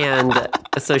 And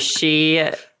so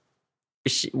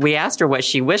we asked her what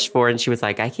she wished for, and she was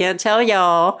like, I can't tell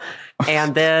y'all.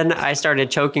 And then I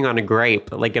started choking on a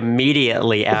grape, like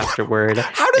immediately afterward.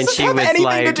 How does and this have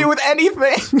anything to do with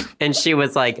anything? And she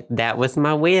was like, that was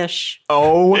my wish.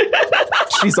 Oh,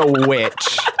 she's a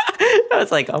witch. I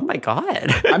was like, oh my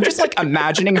God. I'm just like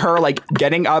imagining her like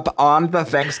getting up on the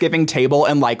Thanksgiving table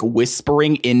and like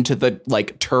whispering into the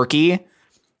like turkey,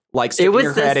 like sticking was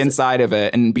your head this- inside of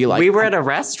it and be like, We were at a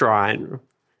restaurant.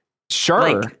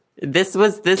 sure. Like, this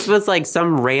was like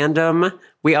some random.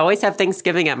 We always have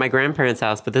Thanksgiving at my grandparents'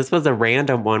 house, but this was a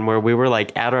random one where we were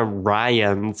like at a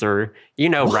Ryan's, or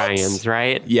What? Ryan's,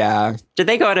 right? Yeah. Did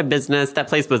they go out of business? That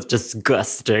place was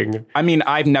disgusting. I mean,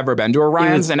 I've never been to a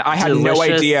Ryan's and I had no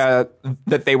delicious. idea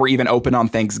that they were even open on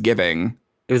Thanksgiving.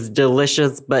 It was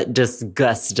delicious but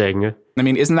disgusting. I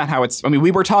mean, isn't that how it's... I mean,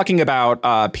 we were talking about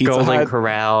Pizza Golden Hut.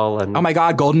 Corral and Oh my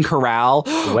God, Golden Corral.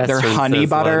 Their Western honey Sizzlin'.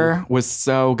 butter was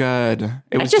so good.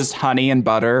 It was just honey and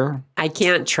butter. I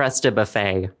can't trust a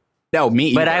buffet, No,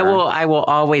 me but either. I will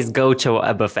always go to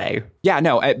a buffet. Yeah,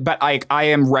 no, but I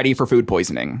am ready for food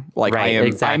poisoning. Like Right,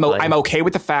 exactly. I'm okay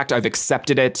with the fact I've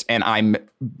accepted it and I'm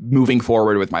moving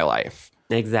forward with my life.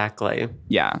 Exactly.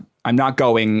 Yeah, I'm not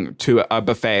going to a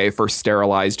buffet for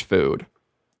sterilized food.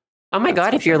 Oh my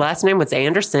God, if your last name was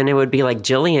Anderson, it would be like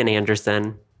Jillian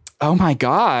Anderson. Oh my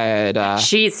God.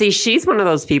 She's one of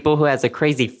those people who has a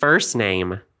crazy first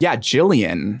name. Yeah,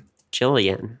 Jillian.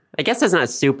 Jillian. I guess it's not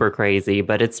super crazy,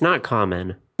 but it's not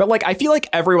common. But like I feel like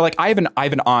everyone like I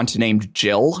have an aunt named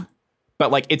Jill, but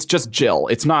like it's just Jill.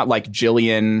 It's not like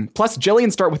Jillian. Plus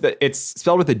Jillian it's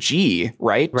spelled with a G,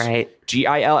 right? Right.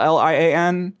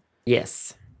 Gillian.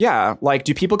 Yes. Yeah, like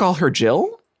do people call her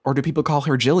Jill or do people call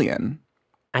her Jillian?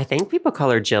 I think people call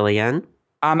her Jillian.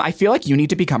 I feel like you need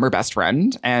to become her best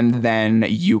friend, and then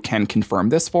you can confirm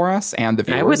this for us and the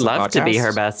viewers. I would of the love to be podcast.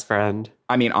 her best friend.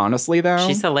 I mean, honestly, though,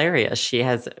 She's hilarious. She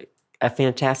has a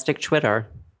fantastic Twitter.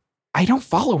 I don't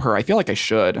follow her. I feel like I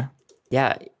should.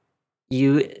 Yeah,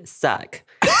 you suck.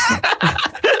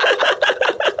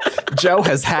 Joe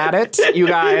has had it, you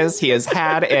guys. He has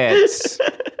had it.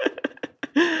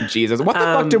 Jesus, what the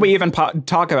fuck did we even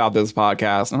talk about this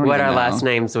podcast? What our last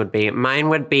names would be. Mine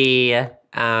would be,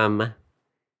 for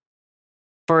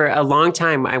a long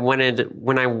time, when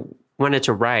I wanted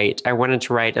to write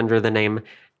under the name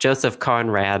Joseph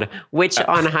Conrad, which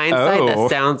on hindsight, that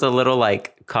sounds a little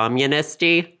like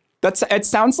communist-y. It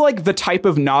sounds like the type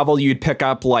of novel you'd pick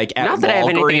up like at Walgreens. Not that I have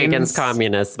anything against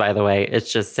communists, by the way. It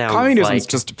just sounds Communism's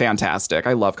just fantastic.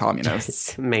 I love communists.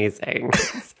 It's amazing.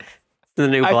 It's the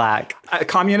new black.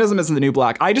 Communism is the new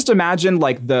black. I just imagine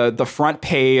like the front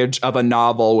page of a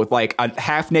novel with like a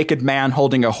half-naked man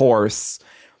holding a horse.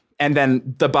 And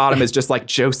then the bottom is just like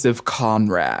Joseph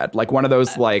Conrad, like one of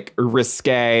those like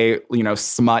risque,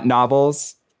 smut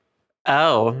novels.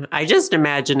 Oh, I just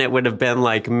imagine it would have been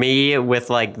like me with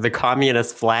like the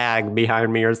communist flag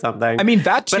behind me or something. I mean,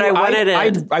 that too. But I wanted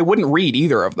it. I wouldn't read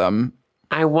either of them.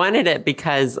 I wanted it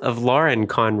because of Lauren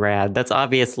Conrad. That's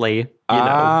obviously, a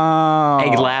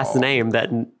last name that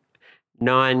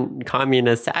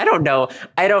non-communist. I don't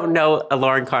know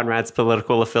Lauren Conrad's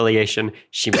political affiliation.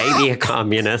 She may be a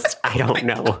communist. I don't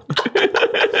know.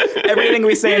 Everything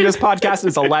we say in this podcast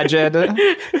is alleged.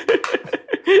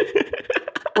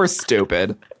 We're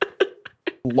stupid.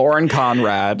 Lauren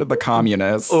Conrad, the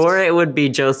communist. Or it would be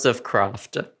Joseph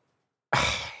Croft.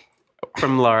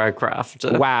 From Lara Croft.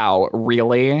 Wow,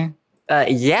 really?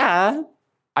 Yeah.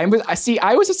 I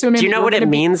was assuming... Do you know what it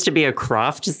means to be a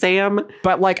Croft, Sam?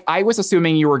 But, like, I was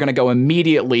assuming you were going to go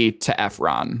immediately to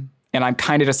Efron. And I'm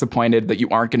kind of disappointed that you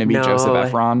aren't going to be Joseph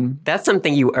Efron. That's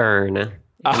something you earn. And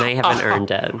I haven't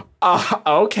earned it.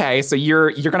 Okay, so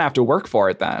you're going to have to work for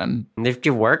it then. If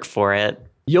you work for it.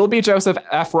 You'll be Joseph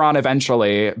Efron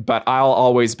eventually, but I'll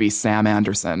always be Sam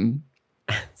Anderson.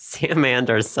 Sam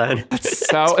Anderson.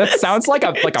 So it sounds like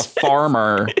a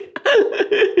farmer.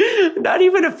 Not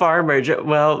even a farmer.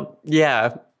 Well,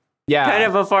 yeah. Yeah. Kind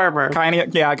of a farmer. Kind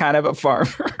of a farmer.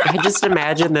 I just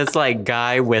imagine this like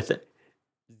guy with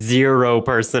zero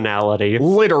personality.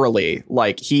 Literally.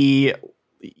 Like he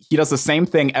does the same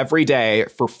thing every day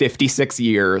for 56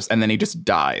 years and then he just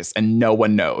dies and no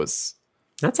one knows.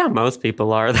 That's how most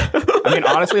people are. I mean,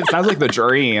 honestly, it sounds like the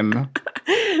dream.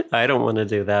 I don't want to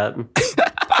do that.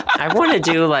 I want to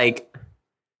do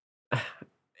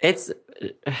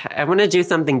I want to do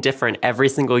something different every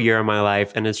single year of my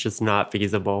life, and it's just not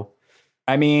feasible.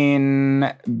 I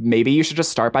mean, maybe you should just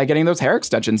start by getting those hair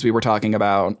extensions we were talking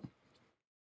about.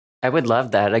 I would love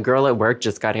that. A girl at work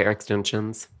just got hair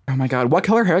extensions. Oh my God. What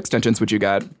color hair extensions would you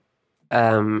get?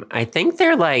 I think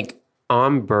they're like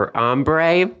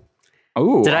ombre.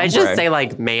 Oh, did I just say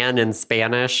like man in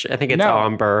Spanish? I think it's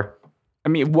ombre. I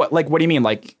mean, what do you mean?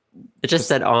 Like, it just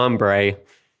said ombre.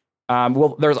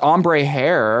 Well, there's ombre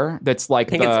hair. That's like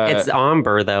it's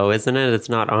ombre though, isn't it? It's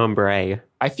not ombre.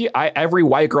 I feel every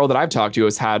white girl that I've talked to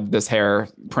has had this hair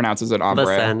pronounces it ombre.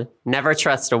 Listen, never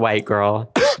trust a white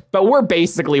girl. But we're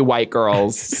basically white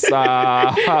girls.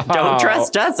 Don't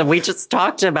trust us. We just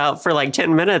talked about for like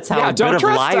 10 minutes how good of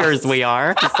liars we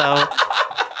are. So,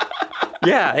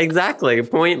 yeah, exactly.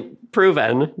 Point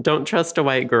proven. Don't trust a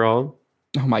white girl.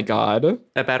 Oh, my God.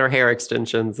 About her hair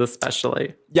extensions,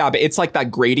 especially. Yeah, but it's like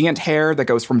that gradient hair that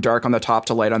goes from dark on the top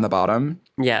to light on the bottom.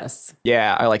 Yes.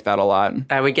 Yeah, I like that a lot.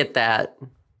 I would get that.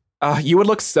 You would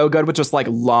look so good with just like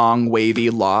long, wavy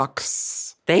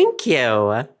locks. Thank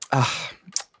you.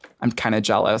 I'm kind of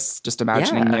jealous just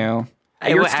imagining you.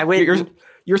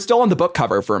 You're still on the book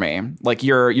cover for me. Like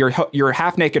you're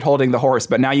half naked holding the horse,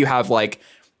 but now you have like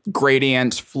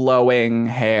gradient flowing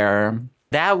hair.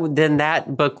 That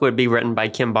book would be written by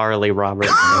Kimberly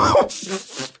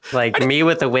Robertson. Like me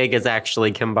with a wig is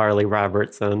actually Kimberly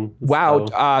Robertson. Wow.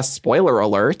 So. Spoiler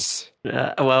alert.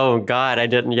 Oh God, I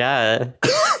didn't. Yeah.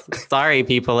 Sorry,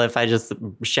 people, if I just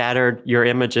shattered your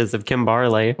images of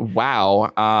Kimberly.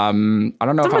 Wow. I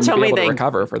don't know if I'm going to be able to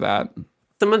recover for that.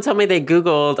 Someone told me they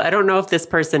Googled. I don't know if this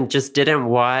person just didn't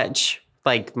watch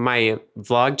like my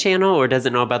vlog channel or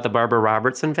doesn't know about the Barbara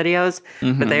Robertson videos,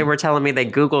 but they were telling me they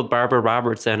Googled Barbara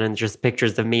Robertson and just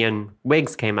pictures of me in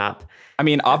wigs came up. I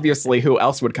mean, obviously, who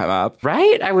else would come up?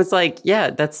 Right? I was like, yeah,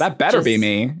 that better be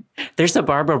me. There's a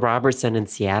Barbara Robertson in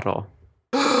Seattle.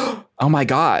 Oh my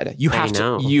God. You have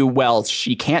to,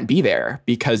 she can't be there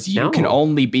because there can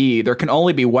only be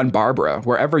one Barbara.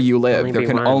 Wherever you live, there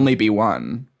can only be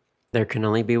one. There can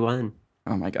only be one.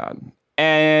 Oh my God.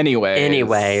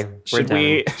 Anyway, should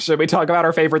we talk about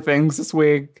our favorite things this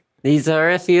week? These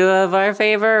are a few of our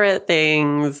favorite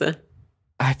things.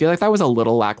 I feel like that was a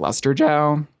little lackluster,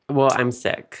 Joe. Well, I'm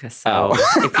sick. So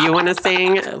if you want to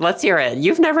sing, let's hear it.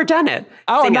 You've never done it.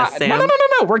 Oh, sing no, us, Sam.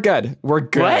 no. We're good. We're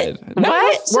good. What? No,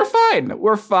 What? We're fine.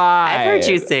 We're fine. I've heard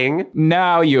you sing.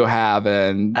 No, you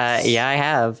haven't. Yeah, I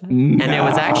have. No. And it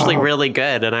was actually really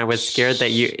good. And I was scared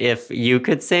that if you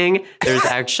could sing, there's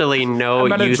actually no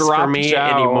use for me Joe.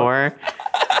 anymore.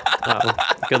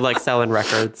 Good luck selling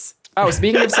records. Oh,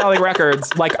 speaking of selling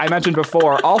records, like I mentioned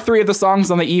before, all 3 of the songs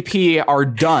on the EP are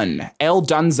done. El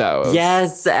Dunzo.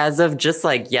 Yes, as of just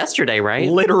like yesterday, right?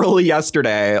 Literally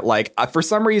yesterday. Like, for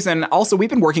some reason, also, we've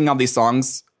been working on these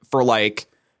songs for like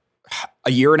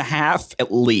a year and a half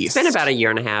at least. It's been about a year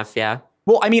and a half, yeah.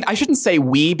 Well, I mean, I shouldn't say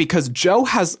we, because Joe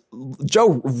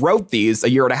wrote these a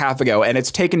year and a half ago, and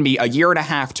it's taken me a year and a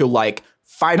half to like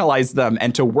finalize them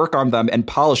and to work on them and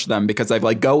polish them, because I've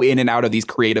like go in and out of these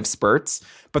creative spurts,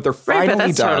 but they're finally right, but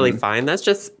that's done. totally fine. That's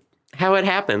just how it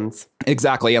happens.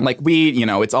 Exactly. And like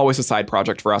it's always a side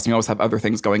project for us. We always have other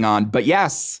things going on. But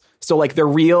yes, so like they're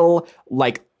real,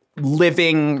 like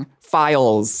living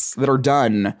files that are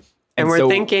done. And we're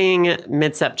thinking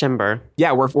mid-September.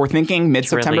 Yeah, we're thinking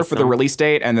mid-September for the release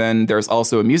date. And then there's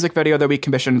also a music video that we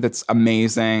commissioned that's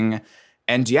amazing.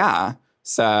 And yeah,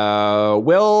 so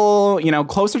we'll,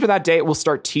 closer to that date, we'll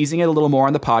start teasing it a little more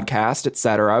on the podcast,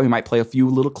 etc. We might play a few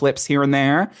little clips here and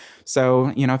there.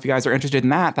 So, if you guys are interested in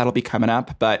that, that'll be coming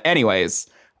up. But anyways,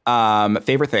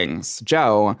 favorite things.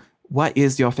 Joe, what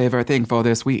is your favorite thing for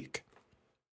this week?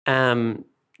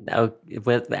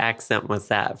 What accent was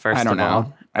that, first I don't of all?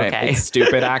 know. Okay.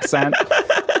 Stupid accent.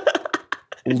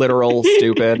 Literal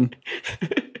stupid.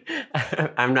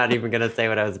 I'm not even going to say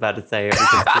what I was about to say,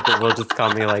 because people will just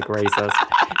call me like racist.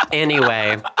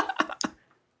 Anyway,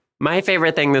 my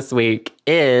favorite thing this week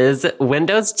is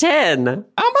Windows 10.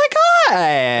 Oh my God.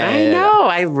 I know.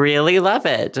 I really love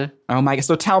it. Oh my God.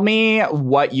 So tell me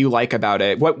what you like about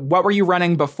it. What were you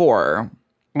running before?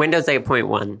 Windows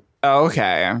 8.1. Oh,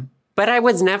 okay. But I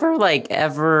was never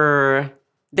ever...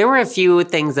 There were a few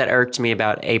things that irked me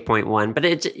about 8.1, but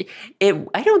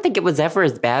I don't think it was ever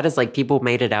as bad as people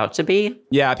made it out to be.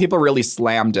 Yeah, people really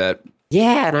slammed it.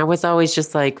 Yeah, and I was always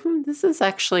just like, this is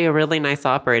actually a really nice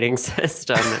operating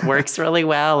system. It works really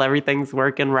well. Everything's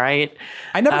working right.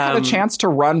 I never had a chance to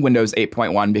run Windows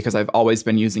 8.1 because I've always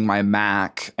been using my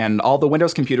Mac, and all the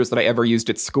Windows computers that I ever used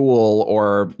at school,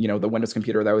 or, the Windows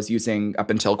computer that I was using up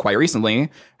until quite recently,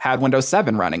 had Windows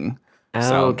 7 running.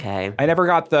 So okay. I never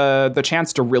got the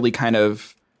chance to really kind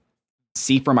of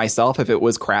see for myself if it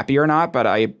was crappy or not. But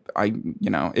I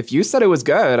if you said it was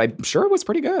good, I'm sure it was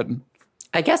pretty good.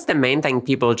 I guess the main thing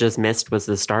people just missed was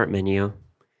the start menu.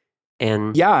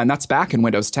 And yeah, and that's back in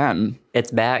Windows 10.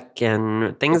 It's back,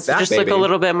 and things back, just baby. look a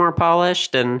little bit more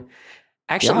polished. And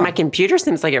actually, my computer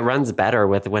seems like it runs better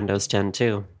with Windows 10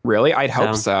 too. Really? I'd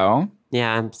hope so.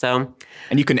 Yeah, so...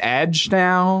 And you can edge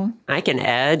now? I can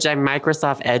edge. I'm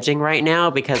Microsoft edging right now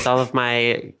because all of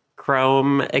my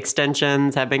Chrome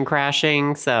extensions have been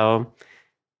crashing, so...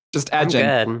 Just edging.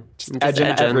 I'm good. Just edging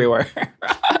everywhere.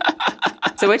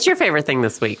 So what's your favorite thing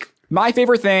this week? My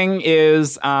favorite thing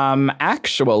is,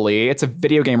 actually, it's a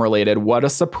video game related. What a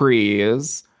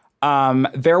surprise.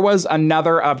 There was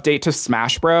another update to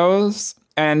Smash Bros.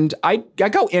 And I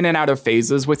go in and out of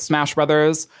phases with Smash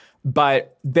Brothers.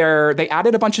 But they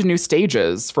added a bunch of new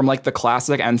stages from the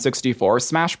classic N64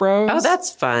 Smash Bros. Oh,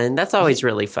 that's fun. That's always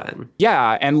really fun.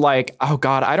 Yeah, and oh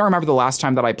God, I don't remember the last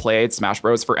time that I played Smash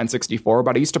Bros for N64,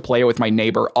 but I used to play it with my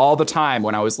neighbor all the time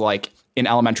when I was in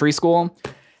elementary school.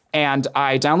 And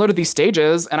I downloaded these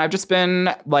stages, and I've just been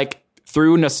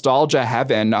through nostalgia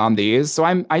heaven on these.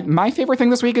 So my favorite thing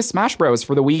this week is Smash Bros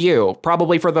for the Wii U,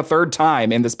 probably for the third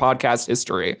time in this podcast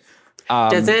history.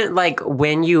 Doesn't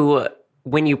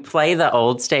when you play the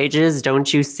old stages,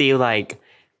 don't you see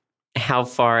how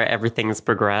far everything's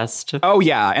progressed? Oh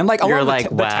yeah, and a You're lot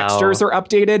of the textures are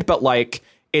updated, but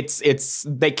it's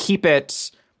they keep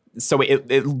it so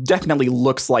it definitely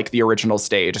looks like the original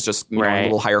stage. It's just a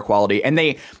little higher quality, and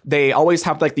they always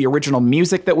have the original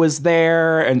music that was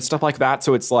there and stuff like that.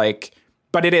 So it's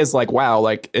but it is wow,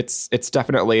 it's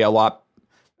definitely a lot.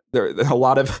 A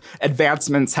lot of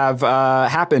advancements have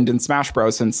happened in Smash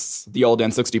Bros. Since the old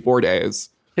N64 days.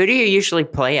 Who do you usually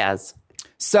play as?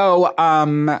 So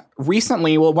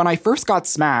recently, when I first got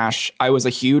Smash, I was a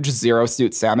huge Zero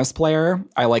Suit Samus player.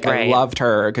 I loved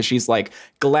her because she's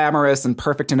glamorous and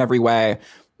perfect in every way.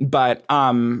 But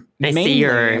I mainly, see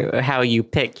how you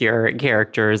pick your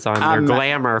characters on their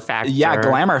glamour factor. Yeah,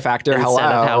 glamour factor. Instead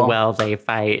Hello. of how well they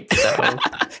fight. So.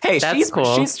 Hey, That's she's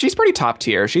cool. She's pretty top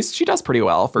tier. She does pretty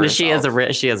well for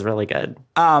herself. She is really good.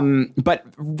 But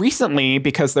recently,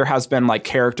 because there has been like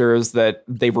characters that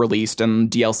they've released in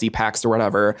DLC packs or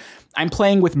whatever, I'm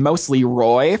playing with mostly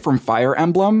Roy from Fire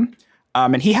Emblem,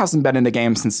 and he hasn't been in the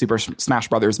game since Super Smash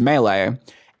Bros. Melee,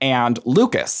 and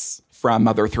Lucas from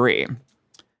Mother 3.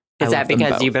 Is that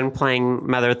because you've been playing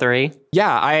Mother 3?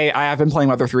 Yeah, I have been playing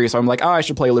Mother 3, so I'm like, oh, I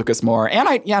should play Lucas more. And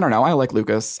I don't know, I like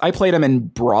Lucas. I played him in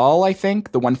Brawl, I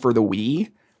think, the one for the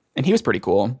Wii, and he was pretty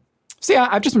cool. So yeah,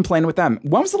 I've just been playing with them.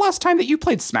 When was the last time that you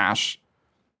played Smash?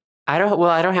 I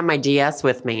don't have my DS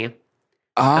with me.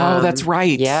 Oh, that's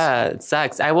right. Yeah, it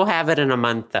sucks. I will have it in a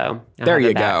month, though. There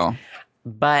you go.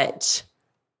 But...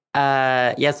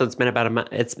 so it's been about a month.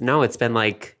 It's been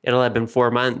like, it'll have been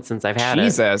 4 months since I've had it.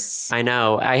 Jesus. I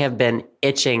know. I have been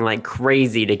itching like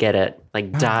crazy to get it,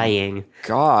 like dying.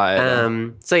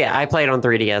 God. So yeah, I play it on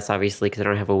 3DS, obviously, because I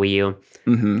don't have a Wii U.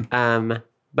 Mm-hmm.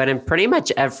 But in pretty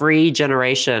much every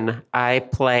generation, I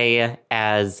play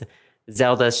as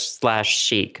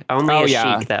Zelda/Sheik. Only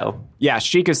Sheik, though. Yeah,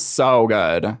 Sheik is so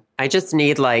good. I just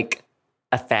need like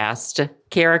a fast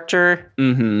character.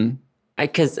 Mm-hmm.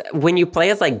 Because when you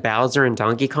play as like Bowser and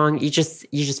Donkey Kong, you just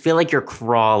feel like you're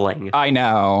crawling. I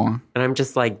know. And I'm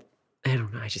just like, I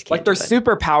don't know. I just can't. Like they're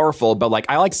super powerful, but like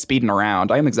I like speeding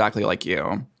around. I am exactly like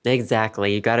you.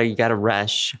 Exactly. You gotta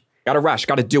rush.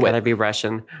 Gotta do it. Gotta be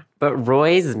rushing. But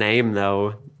Roy's name,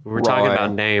 though, we're talking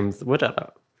about names.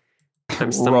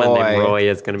 Someone named Roy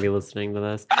is going to be listening to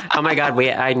this. Oh my God,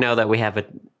 I know that we have a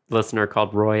listener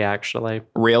called Roy, actually.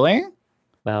 Really?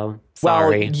 Well,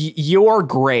 sorry. Well, you're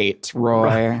great,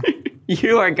 Roy.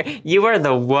 You are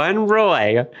the one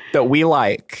Roy that we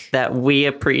like, that we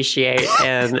appreciate,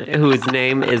 and whose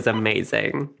name is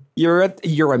amazing.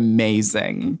 You're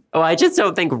amazing. Oh, I just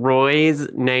don't think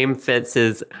Roy's name fits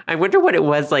his. I wonder what it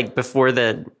was like before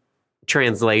the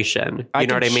translation. You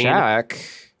know what I mean? Check.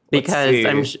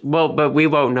 Because but we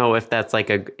won't know if that's like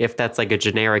a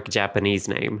generic Japanese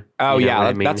name. Oh you know yeah,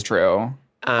 I mean? That's true.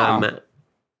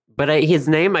 But his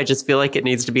name, I just feel like it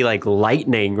needs to be like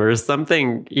Lightning or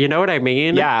something. You know what I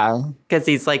mean? Yeah. Because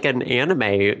he's like an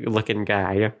anime looking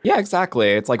guy. Yeah,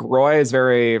 exactly. It's like Roy is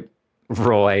very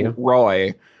Roy.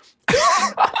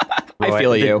 I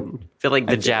feel you. I feel like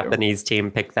the Japanese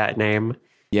team picked that name.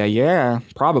 Yeah,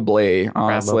 probably.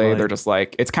 Honestly, Probably. They're just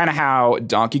like, it's kind of how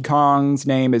Donkey Kong's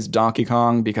name is Donkey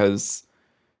Kong because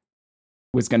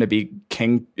it was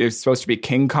supposed to be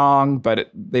King Kong,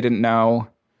 but they didn't know.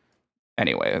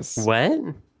 Anyways. What?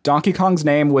 Donkey Kong's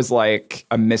name was like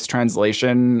a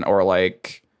mistranslation or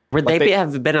like... Would they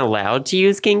have been allowed to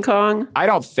use King Kong? I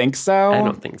don't think so. I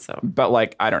don't think so. But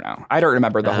like, I don't know. I don't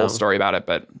remember the whole story about it,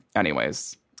 but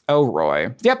anyways. Oh,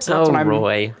 Roy. Yep. So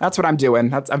Roy. That's what I'm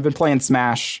doing. I've been playing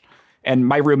Smash, and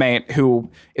my roommate,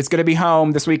 who is going to be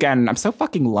home this weekend, I'm so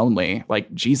fucking lonely.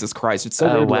 Like, Jesus Christ. It's so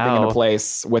weird living in a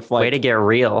place with like... Way to get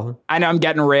real. I know, I'm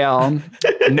getting real.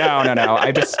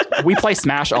 No. We play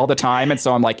Smash all the time, and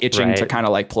so I'm like itching to kind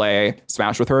of like play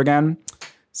Smash with her again.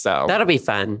 So... That'll be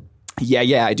fun.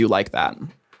 Yeah, I do like that.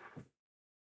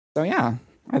 So yeah,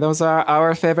 those are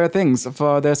our favorite things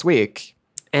for this week.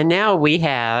 And now we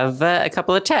have a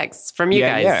couple of texts from you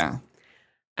guys.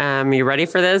 Yeah. You ready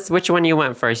for this? Which one you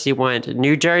want first? You want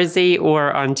New Jersey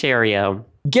or Ontario?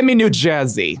 Give me New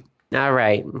Jersey. All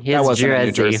right. That wasn't a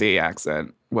New Jersey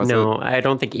accent, was it? No, I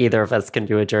don't think either of us can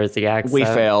do a Jersey accent. We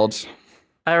failed.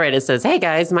 All right, it says, "Hey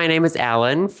guys, my name is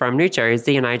Alan from New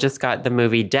Jersey, and I just got the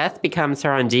movie Death Becomes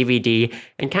Her on DVD,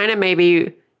 and kind of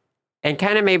maybe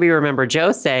remember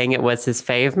Joe saying it was his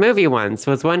fave movie once.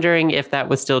 Was wondering if that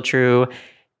was still true,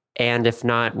 and if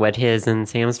not, what his and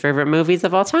Sam's favorite movies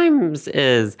of all times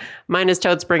is. Mine is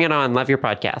Toads Bring It On. Love your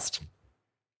podcast."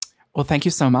 Well, thank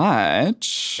you so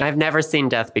much. I've never seen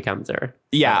Death Becomes Her.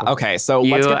 Yeah, okay, so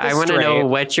let's get this I want to straight. know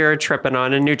what you're tripping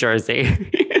on in New Jersey.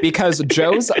 Because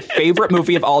Joe's favorite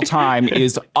movie of all time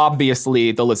is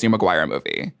obviously the Lizzie McGuire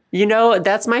movie. You know,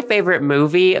 that's my favorite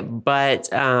movie, but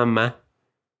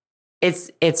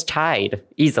it's tied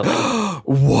easily.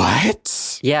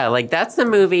 What? Yeah, like that's the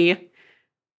movie.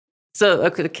 So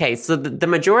okay, so the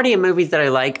majority of movies that I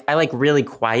like really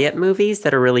quiet movies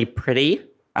that are really pretty.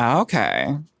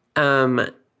 Okay.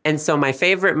 And so my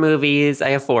favorite movies, I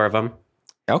have 4 of them.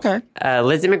 Okay.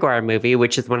 Lizzie McGuire movie,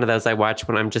 which is one of those I watch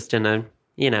when I'm just in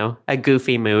a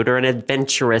goofy mood or an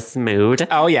adventurous mood.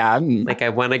 Oh, yeah. Like I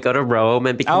want to go to Rome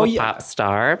and become a pop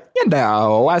star. You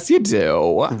know, as you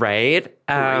do. Right.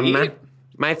 My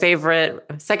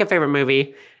second favorite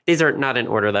movie, these are not in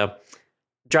order though.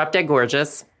 Drop Dead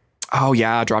Gorgeous. Oh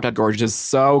yeah, Drop Dead Gorgeous is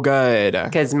so good.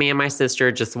 Because me and my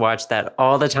sister just watched that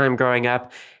all the time growing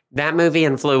up. That movie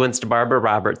influenced Barbara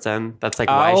Robertson. That's like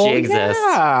why she exists.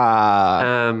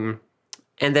 Yeah.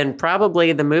 And then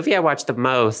probably the movie I watched the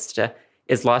most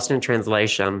is Lost in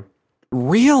Translation.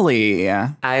 Really?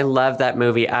 I love that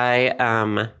movie.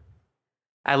 I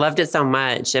loved it so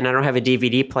much, and I don't have a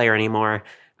DVD player anymore.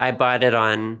 I bought it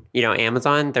on,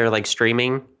 Amazon. They're like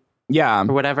streaming Yeah.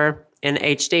 or whatever in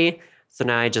HD. So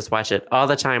now I just watch it all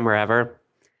the time, wherever.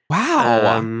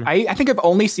 Wow. I think I've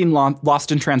only seen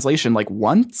Lost in Translation like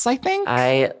once, I think.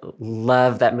 I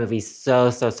love that movie so,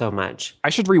 so, so much. I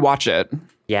should rewatch it.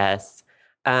 Yes.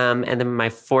 And then my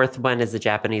fourth one is a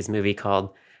Japanese movie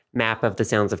called Map of the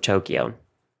Sounds of Tokyo.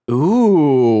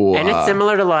 Ooh. And it's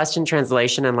similar to Lost in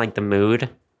Translation and like the mood.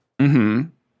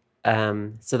 Mm-hmm.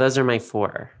 So those are my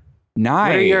four.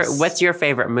 Nice. What's your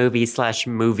favorite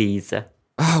movie/movies?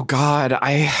 Oh God,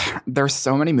 there's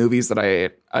so many movies that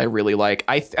I really like.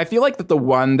 I feel like that the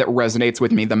one that resonates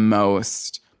with me the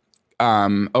most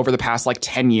over the past like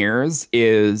 10 years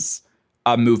is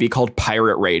a movie called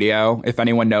Pirate Radio. If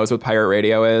anyone knows what Pirate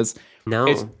Radio is. No.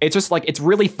 It's just like, it's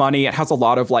really funny. It has a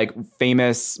lot of like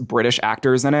famous British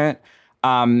actors in it.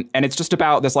 And it's just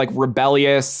about this like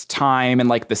rebellious time in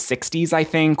like the 60s, I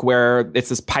think, where it's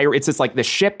this like this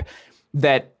ship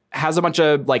that has a bunch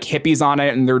of like hippies on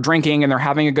it and they're drinking and they're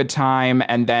having a good time.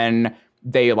 And then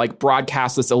they like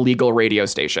broadcast this illegal radio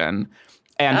station.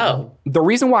 And the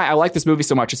reason why I like this movie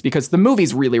so much is because the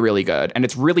movie's really, really good and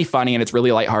it's really funny and it's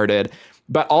really lighthearted.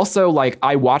 But also like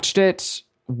I watched it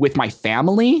with my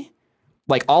family.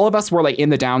 Like all of us were like in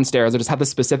the downstairs. I just have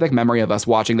this specific memory of us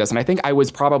watching this. And I think I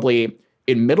was probably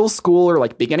in middle school or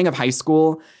like beginning of high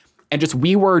school. And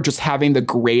we were just having the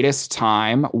greatest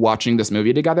time watching this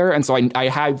movie together. And so I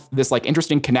have this like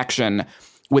interesting connection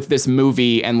with this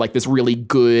movie and like this really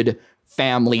good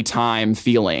family time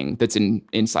feeling that's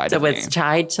inside of me. So it's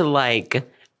tied to like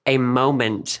a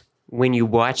moment when you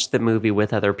watch the movie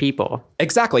with other people.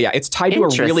 Exactly. Yeah. It's tied to a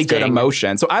really good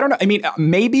emotion. So I don't know. I mean,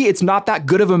 maybe it's not that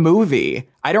good of a movie.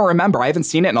 I don't remember. I haven't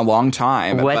seen it in a long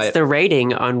time. What's the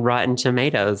rating on Rotten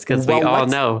Tomatoes? Because we all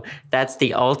know that's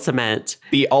the ultimate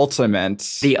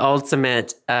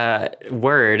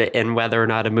word in whether or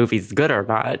not a movie's good or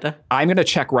not. I'm going to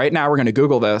check right now. We're going to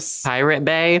Google this. Pirate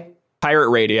Bay? Pirate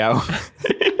Radio.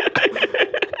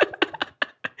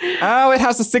 Oh, it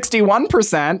has a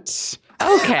 61%.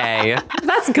 Okay,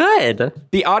 that's good.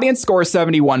 The audience score is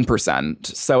 71%.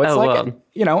 So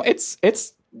it's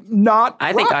it's not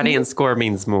I think audience score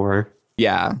means more.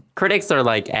 Yeah. Critics are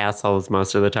like assholes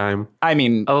most of the time. I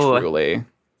mean, truly.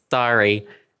 Sorry.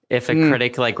 If a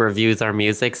critic like reviews our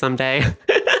music someday.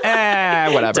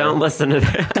 Whatever. Don't listen to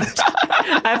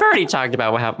that. I've already talked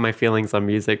about my feelings on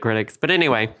music critics. But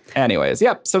anyways,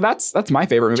 yep. So that's my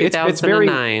favorite movie.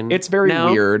 2009. It's very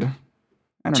weird.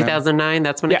 2009,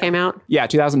 that's when it came out? Yeah,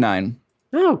 2009.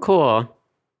 Oh, cool.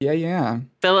 Yeah.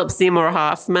 Philip Seymour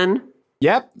Hoffman?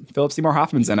 Yep, Philip Seymour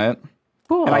Hoffman's in it.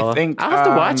 Cool. And I think I'll have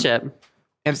to watch it.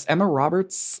 Is Emma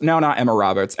Roberts? No, not Emma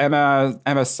Roberts. Emma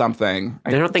something. I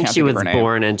don't think she was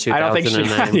born in 2009. I don't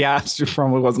think she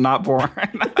probably was not born.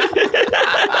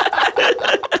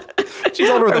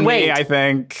 She's older than me, I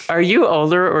think. Are you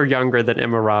older or younger than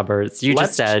Emma Roberts?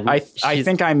 Just said. I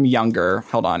think I'm younger.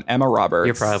 Hold on. Emma Roberts.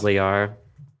 You probably are.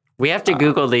 We have to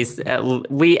Google these. I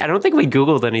don't think we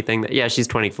Googled anything. Yeah, she's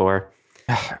 24.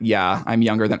 Yeah, I'm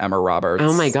younger than Emma Roberts.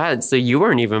 Oh my God. So you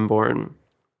weren't even born.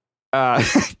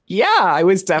 Yeah, I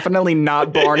was definitely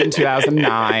not born in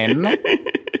 2009.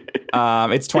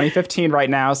 It's 2015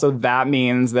 right now. So that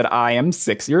means that I am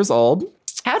 6 years old.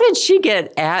 How did she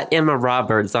get at Emma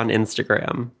Roberts on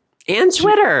Instagram and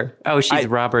Twitter? She's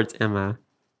Roberts Emma.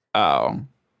 Oh.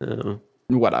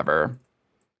 Whatever.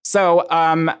 So,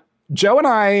 Joe and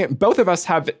I, both of us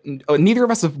neither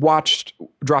of us have watched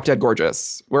Drop Dead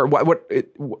Gorgeous.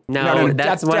 No,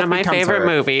 that's one of my favorite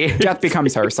movies. Death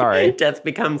Becomes Her, sorry. Death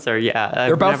Becomes Her, yeah.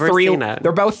 I've never seen it.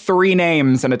 They're both three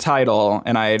names and a title,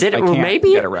 and I can't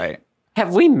get it right.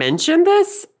 Have we mentioned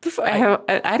this before?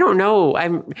 I don't know.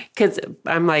 I'm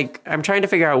trying to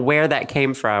figure out where that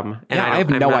came from. And I have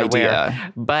no idea.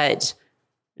 Aware. But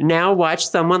now watch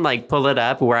someone like pull it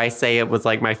up where I say it was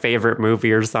like my favorite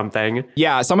movie or something.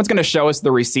 Yeah, someone's going to show us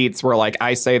the receipts where like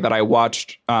I say that I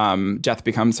watched Death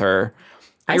Becomes Her.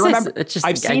 I remember. It's just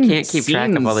I can't keep track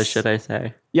of all the shit I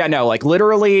say. Yeah, no, like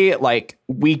literally, like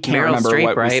we can't remember Streep,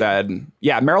 what we said.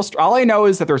 Yeah, Meryl. All I know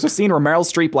is that there's a scene where Meryl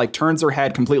Streep like turns her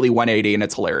head completely 180, and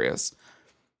it's hilarious.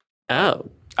 Oh.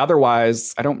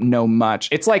 Otherwise, I don't know much.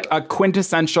 It's like a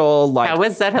quintessential like. How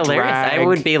is that hilarious? Drag. I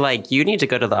would be like, you need to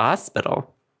go to the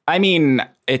hospital. I mean,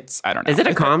 I don't know. Is it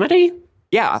a comedy?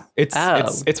 Yeah, it's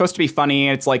supposed to be funny.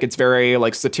 It's like it's very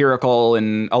like satirical,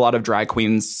 and a lot of drag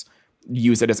queens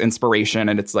use it as inspiration,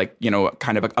 and it's like, you know,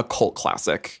 kind of a cult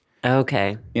classic.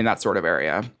 Okay. In that sort of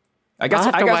area. I guess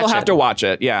I'll have to watch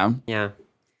it. Yeah. Yeah.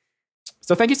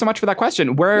 So thank you so much for that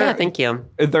question. Yeah, thank you.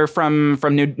 They're from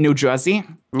New Jersey?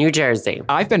 New Jersey.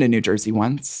 I've been to New Jersey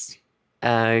once.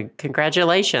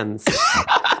 Congratulations.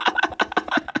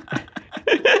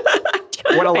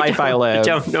 What a life I live. I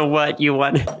don't know what you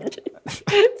want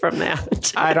from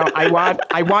that.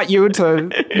 I want you to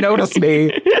notice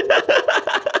me.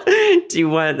 Do you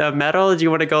want a medal? Do you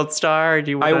want a gold star?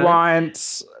 Do you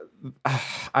want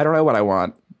I don't know what I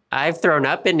want. I've thrown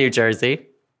up in New Jersey.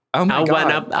 Oh my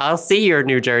God. I'll see your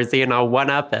New Jersey and I'll one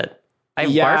up it. I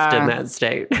barfed in that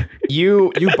state.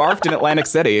 You barfed in Atlantic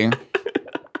City.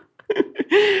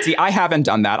 See, I haven't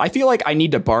done that. I feel like I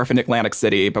need to barf in Atlantic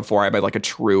City before I'm like a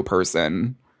true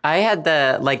person. I had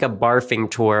a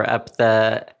barfing tour up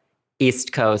the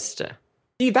East Coast.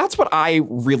 See, that's what I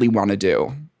really want to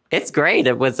do. It's great.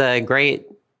 It was a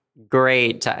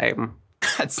great time.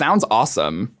 It sounds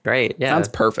awesome. Great. Yeah. Sounds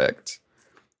perfect.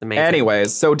 Amazing.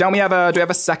 Anyways, so do we have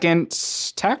a second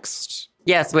text?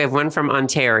 Yes, we have one from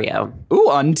Ontario. Ooh,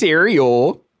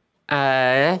 Ontario.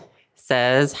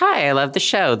 Says, hi, I love the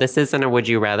show. This isn't a would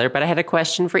you rather, but I had a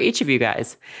question for each of you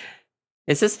guys.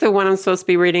 Is this the one I'm supposed to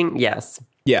be reading? Yes.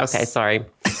 Yes. Okay, sorry.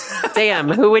 Sam,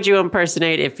 who would you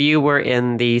impersonate if you were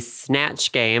in the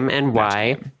Snatch Game and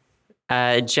why?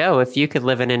 Joe, if you could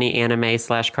live in any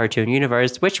anime/cartoon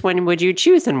universe, which one would you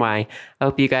choose and why? I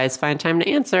hope you guys find time to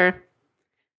answer.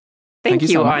 Thank you,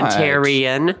 so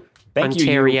Ontarian. Thank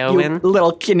Ontarioan. You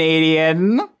little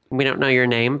Canadian. We don't know your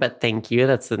name, but thank you.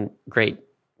 That's a great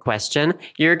question.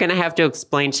 You're going to have to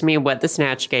explain to me what the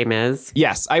Snatch Game is.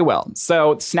 Yes, I will.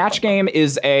 So Snatch Game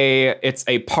is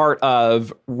a part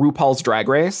of RuPaul's Drag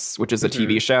Race, which is a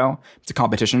TV show. It's a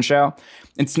competition show.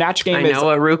 And Snatch Game I know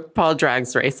what RuPaul Drag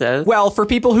Race is. Well, for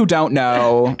people who don't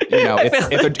know, you know,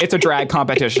 it's a drag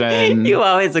competition. You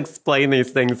always explain these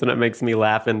things and it makes me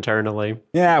laugh internally.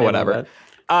 Yeah, whatever.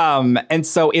 And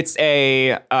so it's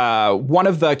one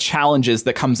of the challenges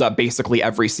that comes up basically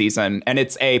every season, and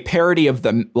it's a parody of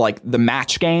the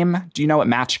Match Game. Do you know what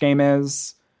Match Game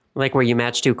is? Like where you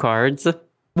match two cards?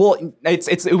 Well,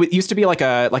 it used to be like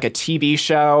a TV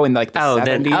show in like the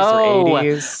 70s or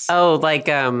 80s. Oh, like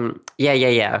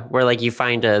yeah. Where like you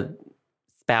find a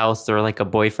spouse or like a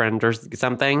boyfriend or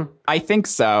something. I think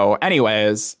so.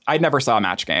 Anyways, I never saw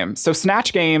Match Game. So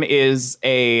Snatch Game is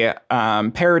a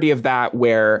parody of that,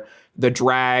 where the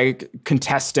drag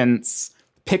contestants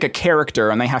pick a character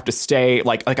and they have to stay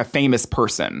like a famous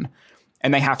person,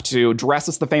 and they have to dress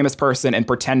as the famous person and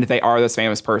pretend they are this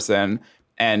famous person.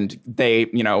 And they,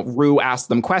 you know, Ru asks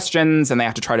them questions and they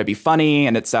have to try to be funny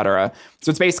and etc. So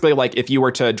it's basically like if you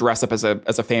were to dress up as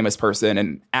a famous person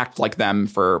and act like them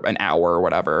for an hour or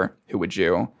whatever, who would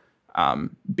you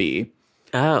be?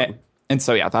 Oh. And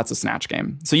so, yeah, that's a Snatch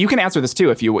Game. So you can answer this,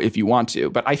 too, if you want to.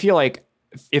 But I feel like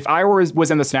if I was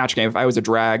in the Snatch Game, if I was a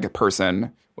drag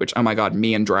person, which, oh, my God,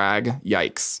 me and drag,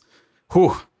 yikes.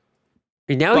 Whew.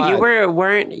 No, but you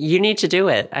weren't. You need to do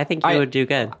it. I think you would do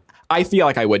good. I feel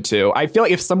like I would too. I feel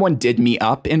like if someone did me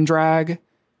up in drag,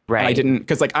 right? I didn't,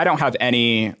 because like I don't have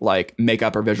any like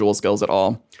makeup or visual skills at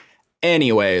all.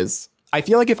 Anyways, I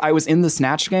feel like if I was in the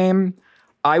Snatch Game,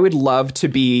 I would love to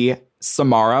be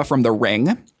Samara from The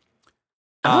Ring.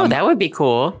 Oh, that would be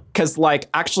cool. Because like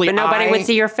actually, but nobody would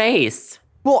see your face.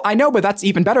 Well, I know, but that's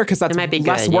even better because that's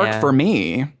less work for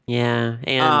me. Yeah,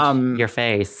 and your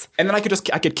face. And then I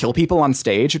could kill people on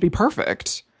stage. It'd be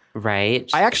perfect. Right.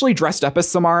 I actually dressed up as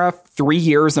Samara 3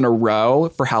 years in a row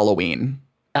for Halloween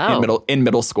in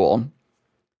middle school.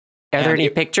 Are there any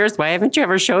pictures? Why haven't you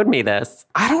ever showed me this?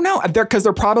 I don't know. Because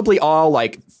they're probably all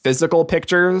like physical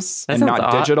pictures and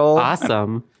not digital.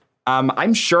 Awesome.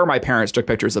 I'm sure my parents took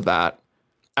pictures of that.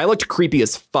 I looked creepy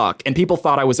as fuck, and people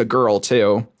thought I was a girl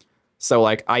too. So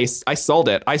like I sold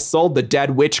it. I sold the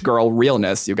dead witch girl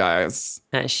realness, you guys.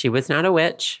 She was not a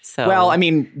witch. So well, I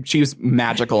mean, she was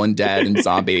magical and dead and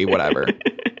zombie, whatever.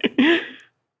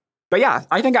 But yeah,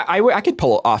 I think I could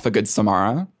pull off a good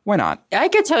Samara. Why not? I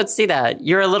could totally see that.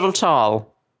 You're a little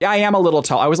tall. Yeah, I am a little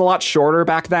tall. I was a lot shorter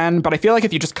back then, but I feel like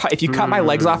if you cut my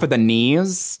legs off at the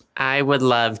knees, I would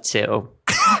love to.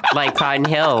 Like Cotton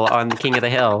Hill on King of the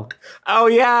Hill. Oh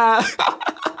yeah.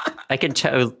 I could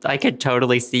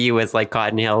totally see you as like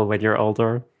Cotton Hill when you're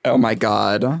older. Oh my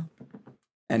God.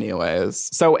 Anyways,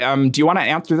 so do you want to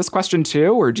answer this question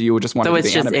too, or do you just want to? So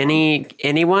it's just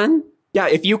anyone? Yeah,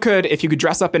 if you could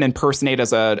dress up and impersonate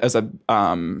as a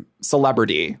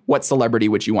celebrity, what celebrity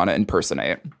would you want to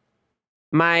impersonate?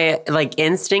 My like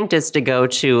instinct is to go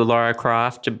to Lara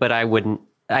Croft, but I wouldn't.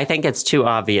 I think it's too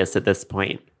obvious at this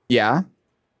point. Yeah.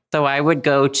 So I would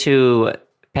go to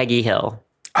Peggy Hill.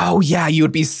 Oh, yeah. You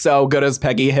would be so good as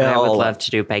Peggy Hill. I would love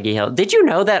to do Peggy Hill. Did you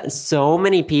know that so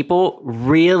many people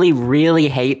really, really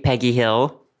hate Peggy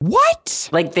Hill? What?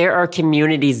 Like there are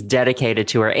communities dedicated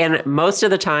to her. And most of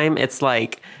the time it's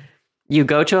like you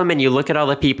go to them and you look at all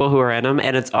the people who are in them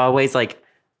and it's always like,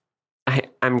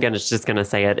 just gonna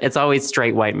say it. It's always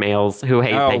straight white males who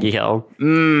hate Peggy Hill.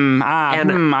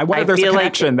 I wonder if there's a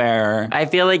connection there. I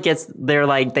feel like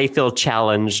they feel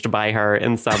challenged by her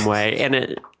in some way.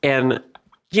 and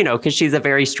you know, because she's a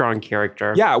very strong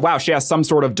character. Yeah, wow, she has some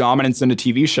sort of dominance in a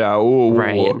TV show. Ooh.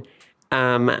 Right.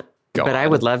 But I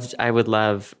would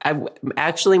love,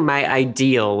 actually my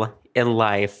ideal in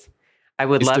life, I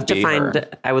would love to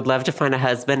find a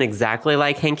husband exactly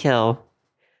like Hank Hill,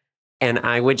 and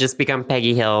I would just become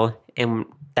Peggy Hill, and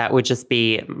that would just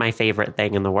be my favorite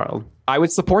thing in the world. I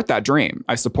would support that dream.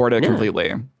 I support it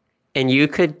completely. And you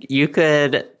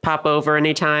could pop over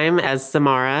anytime as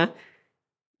Samara.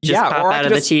 Just pop out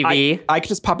of the TV. I could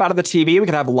just pop out of the TV. We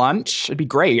could have lunch. It'd be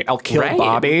great. I'll kill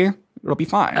Bobby. It'll be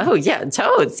fine. Oh, yeah.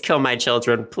 Toads, kill my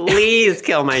children. Please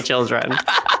kill my children.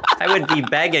 I would be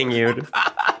begging you.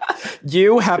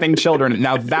 You having children.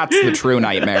 Now that's the true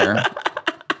nightmare.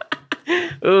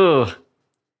 Ooh.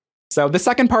 So the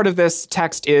second part of this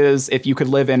text is if you could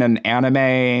live in an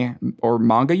anime or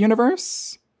manga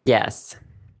universe? Yes.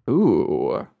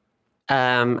 Ooh.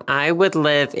 I would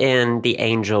live in the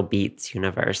Angel Beats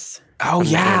universe. Oh,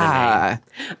 yeah.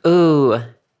 Ooh.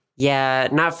 Yeah,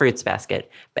 not Fruits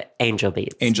Basket, but Angel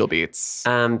Beats. Angel Beats.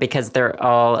 Because they're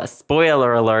all,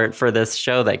 spoiler alert for this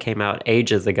show that came out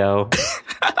ages ago.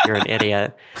 You're an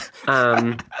idiot.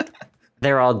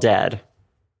 They're all dead.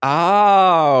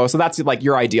 Oh, so that's like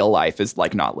your ideal life is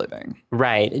like not living.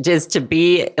 Right. Just to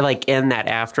be like in that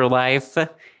afterlife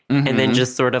and then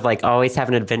just sort of like always have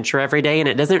an adventure every day. And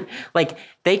it doesn't like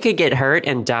they could get hurt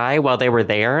and die while they were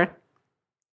there,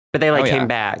 but they came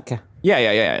back.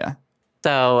 Yeah.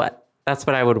 So that's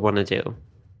what I would want to do.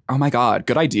 Oh my God.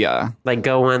 Good idea. Like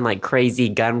go on like crazy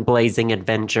gun blazing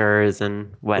adventures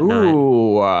and whatnot.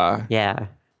 Ooh. Yeah.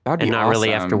 That'd be and not awesome.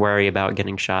 really have to worry about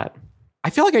getting shot. I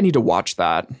feel like I need to watch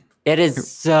that. It is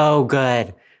so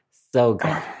good. So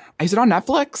good. Is it on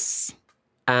Netflix?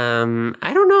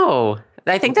 I don't know.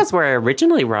 I think that's where I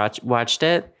originally watched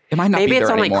it. It might not Maybe be there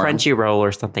it's on anymore. like Crunchyroll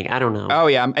or something. I don't know. Oh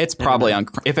yeah, it's probably on.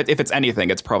 If it's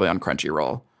anything, it's probably on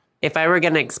Crunchyroll. If I were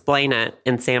going to explain it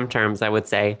in Sam terms, I would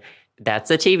say that's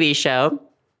a TV show.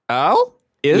 Oh,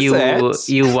 is it?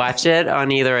 You watch it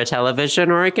on either a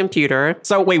television or a computer.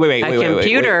 So wait. A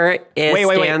computer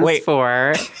stands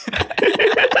for.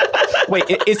 Wait,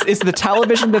 is the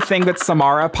television the thing that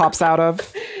Samara pops out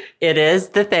of? It is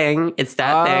the thing. It's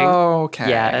that thing. Oh, okay.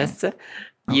 Yes.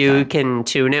 You can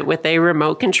tune it with a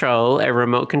remote control. A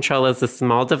remote control is a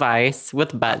small device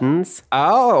with buttons.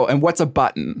 Oh, and what's a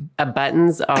button?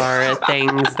 Buttons are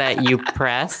things that you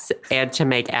press and to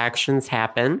make actions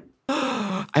happen.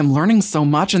 I'm learning so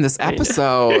much in this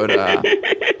episode.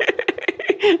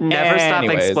 Never stop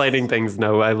explaining things.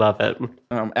 No, I love it.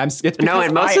 And most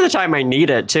of the time I need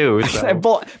it too.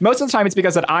 So. Most of the time it's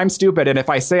because that I'm stupid, and if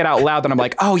I say it out loud, then I'm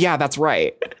like, oh yeah, that's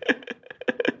right.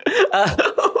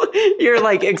 You're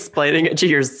like explaining it to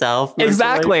yourself.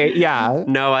 Exactly. Yeah.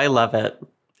 No, I love it.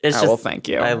 It's well, thank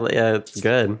you. It's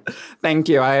good. Thank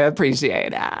you. I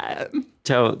appreciate that.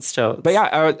 Totes. But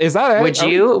yeah, is that it? Would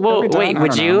you? Well, wait.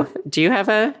 Would you? Do you have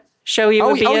a show you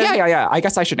would be in? Yeah. I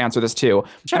guess I should answer this too.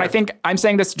 Sure. And I think I'm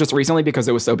saying this just recently because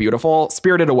it was so beautiful.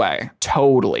 Spirited Away.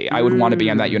 Totally. I would want to be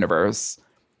in that universe.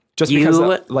 Just because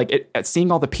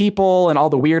seeing all the people and all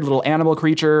the weird little animal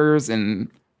creatures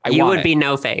and you would be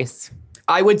No Face.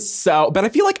 I would but I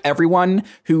feel like everyone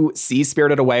who sees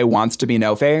Spirited Away wants to be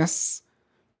No Face.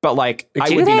 But I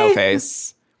would be No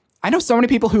Face. I know so many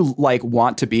people who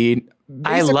want to be.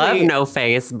 I love No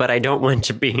Face, but I don't want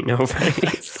to be No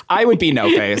Face. I would be No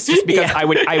Face just because I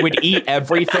would eat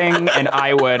everything and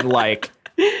I would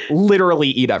literally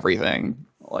eat everything.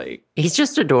 He's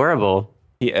just adorable.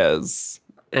 He is.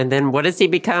 And then what does he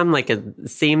become? Like a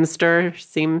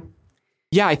seamster?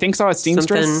 Yeah, I think so. A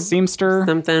seamstress, seamster,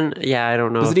 something. Yeah, I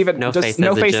don't know. Does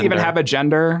No Face even have a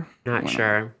gender? Not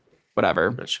sure.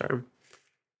 Whatever. Not sure.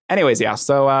 Anyways, yeah.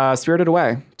 So Spirited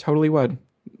Away, totally would.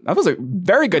 That was a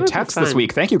very good text this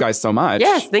week. Thank you guys so much.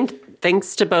 Yes,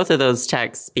 thanks to both of those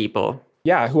text people.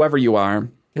 Yeah, whoever you are.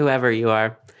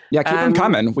 Yeah, keep them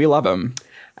coming. We love them.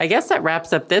 I guess that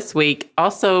wraps up this week.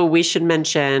 Also, we should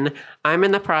mention I'm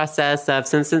in the process of,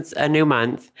 since it's a new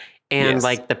month and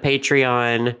the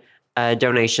Patreon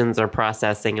donations are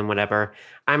processing and whatever.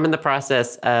 I'm in the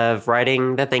process of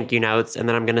writing the thank you notes, and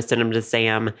then I'm going to send them to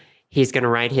Sam. He's going to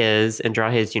write his and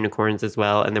draw his unicorns as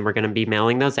well, and then we're going to be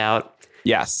mailing those out.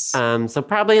 Yes. So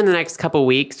probably in the next couple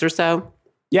weeks or so.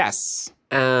 Yes.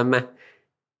 And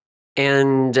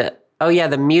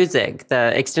the music,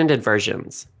 the extended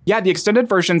versions. Yeah, the extended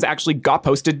versions actually got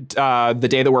posted the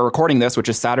day that we're recording this, which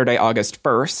is Saturday, August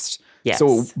 1st. Yes.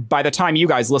 So by the time you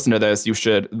guys listen to this, you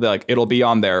should it'll be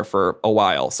on there for a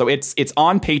while. So it's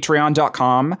on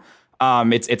patreon.com.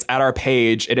 It's at our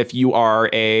page. And if you are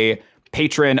a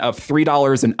patron of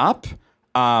 $3 and up,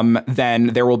 then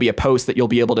there will be a post that you'll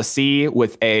be able to see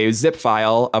with a zip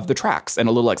file of the tracks and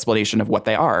a little explanation of what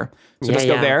they are. So just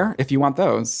go there if you want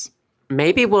those.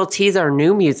 Maybe we'll tease our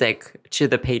new music to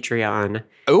the Patreon.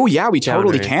 Oh, yeah, we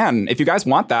totally can. If you guys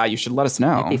want that, you should let us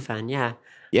know. That'd be fun, yeah.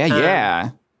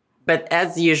 Yeah. But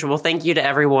as usual, thank you to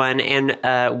everyone. And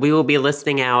we will be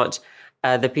listing out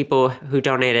the people who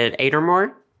donated $8 or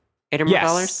more. $8 or more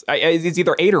dollars? It's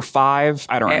either 8 or 5.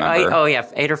 I don't remember. Oh, yeah.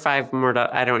 8 or 5 more.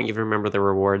 I don't even remember the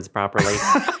rewards properly.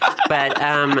 But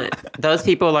those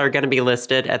people are going to be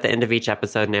listed at the end of each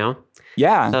episode now.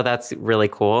 Yeah. So that's really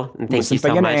cool. And thank you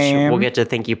so much. We'll get to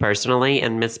thank you personally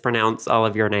and mispronounce all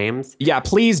of your names. Yeah,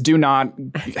 please do not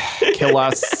kill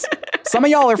us. Some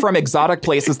of y'all are from exotic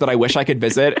places that I wish I could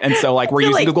visit. And so we're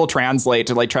using Google Translate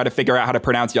to try to figure out how to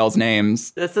pronounce y'all's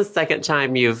names. This is the second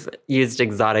time you've used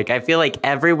exotic. I feel like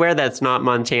everywhere that's not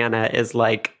Montana is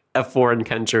a foreign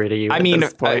country to you. I mean,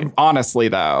 honestly,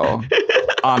 though.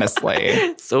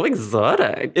 Honestly. So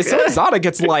exotic. It's so exotic.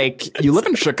 It's you live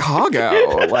in Chicago.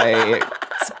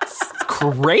 It's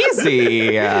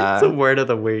crazy. It's the word of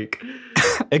the week.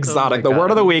 Exotic. The word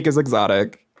of the week is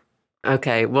exotic.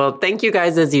 Okay. Well, thank you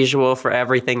guys as usual for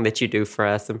everything that you do for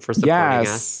us and for supporting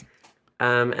us.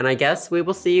 And I guess we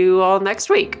will see you all next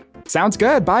week. Sounds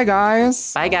good. Bye,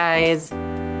 guys. Bye, guys.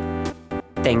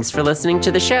 Thanks for listening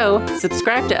to the show.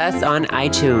 Subscribe to us on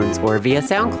iTunes or via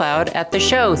SoundCloud at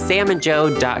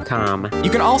theshowsamandjoe.com. You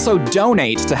can also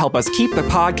donate to help us keep the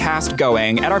podcast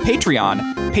going at our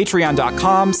Patreon,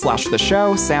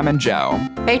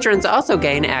 patreon.com/theshowsamandjoe. Patrons also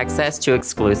gain access to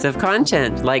exclusive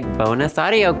content like bonus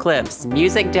audio clips,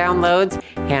 music downloads,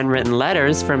 handwritten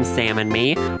letters from Sam and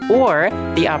me, or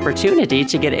the opportunity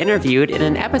to get interviewed in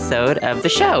an episode of the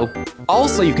show.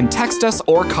 Also, you can text us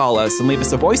or call us and leave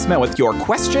us a voicemail with your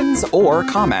questions or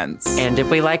comments. And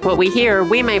if we like what we hear,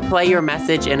 we may play your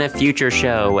message in a future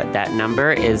show. That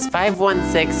number is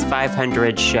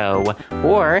 516-500-SHOW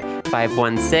or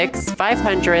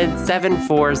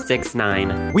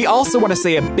 516-500-7469. We also want to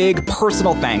say a big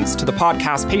personal thanks to the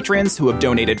podcast patrons who have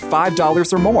donated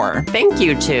 $5 or more. Thank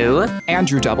you to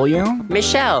Andrew W.,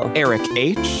 Michelle, Eric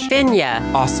H., Finya,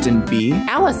 Austin B.,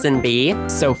 Allison B.,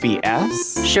 Sophie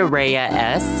S., Sharia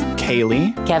S.,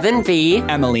 Kaylee, Kevin V.,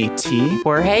 Emily T.,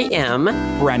 Jorge M.,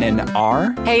 Brennan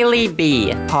R., Haley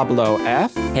B., Pablo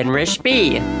F., Henrich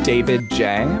B., David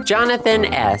J., Jonathan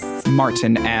S.,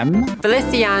 Martin M.,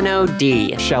 Feliciano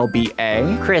D., Shelby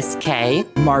A., Chris K.,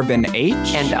 Marvin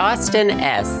H., and Austin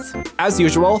S. As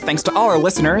usual, thanks to all our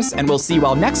listeners, and we'll see you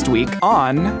all next week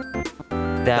on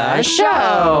The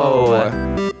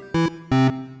Show.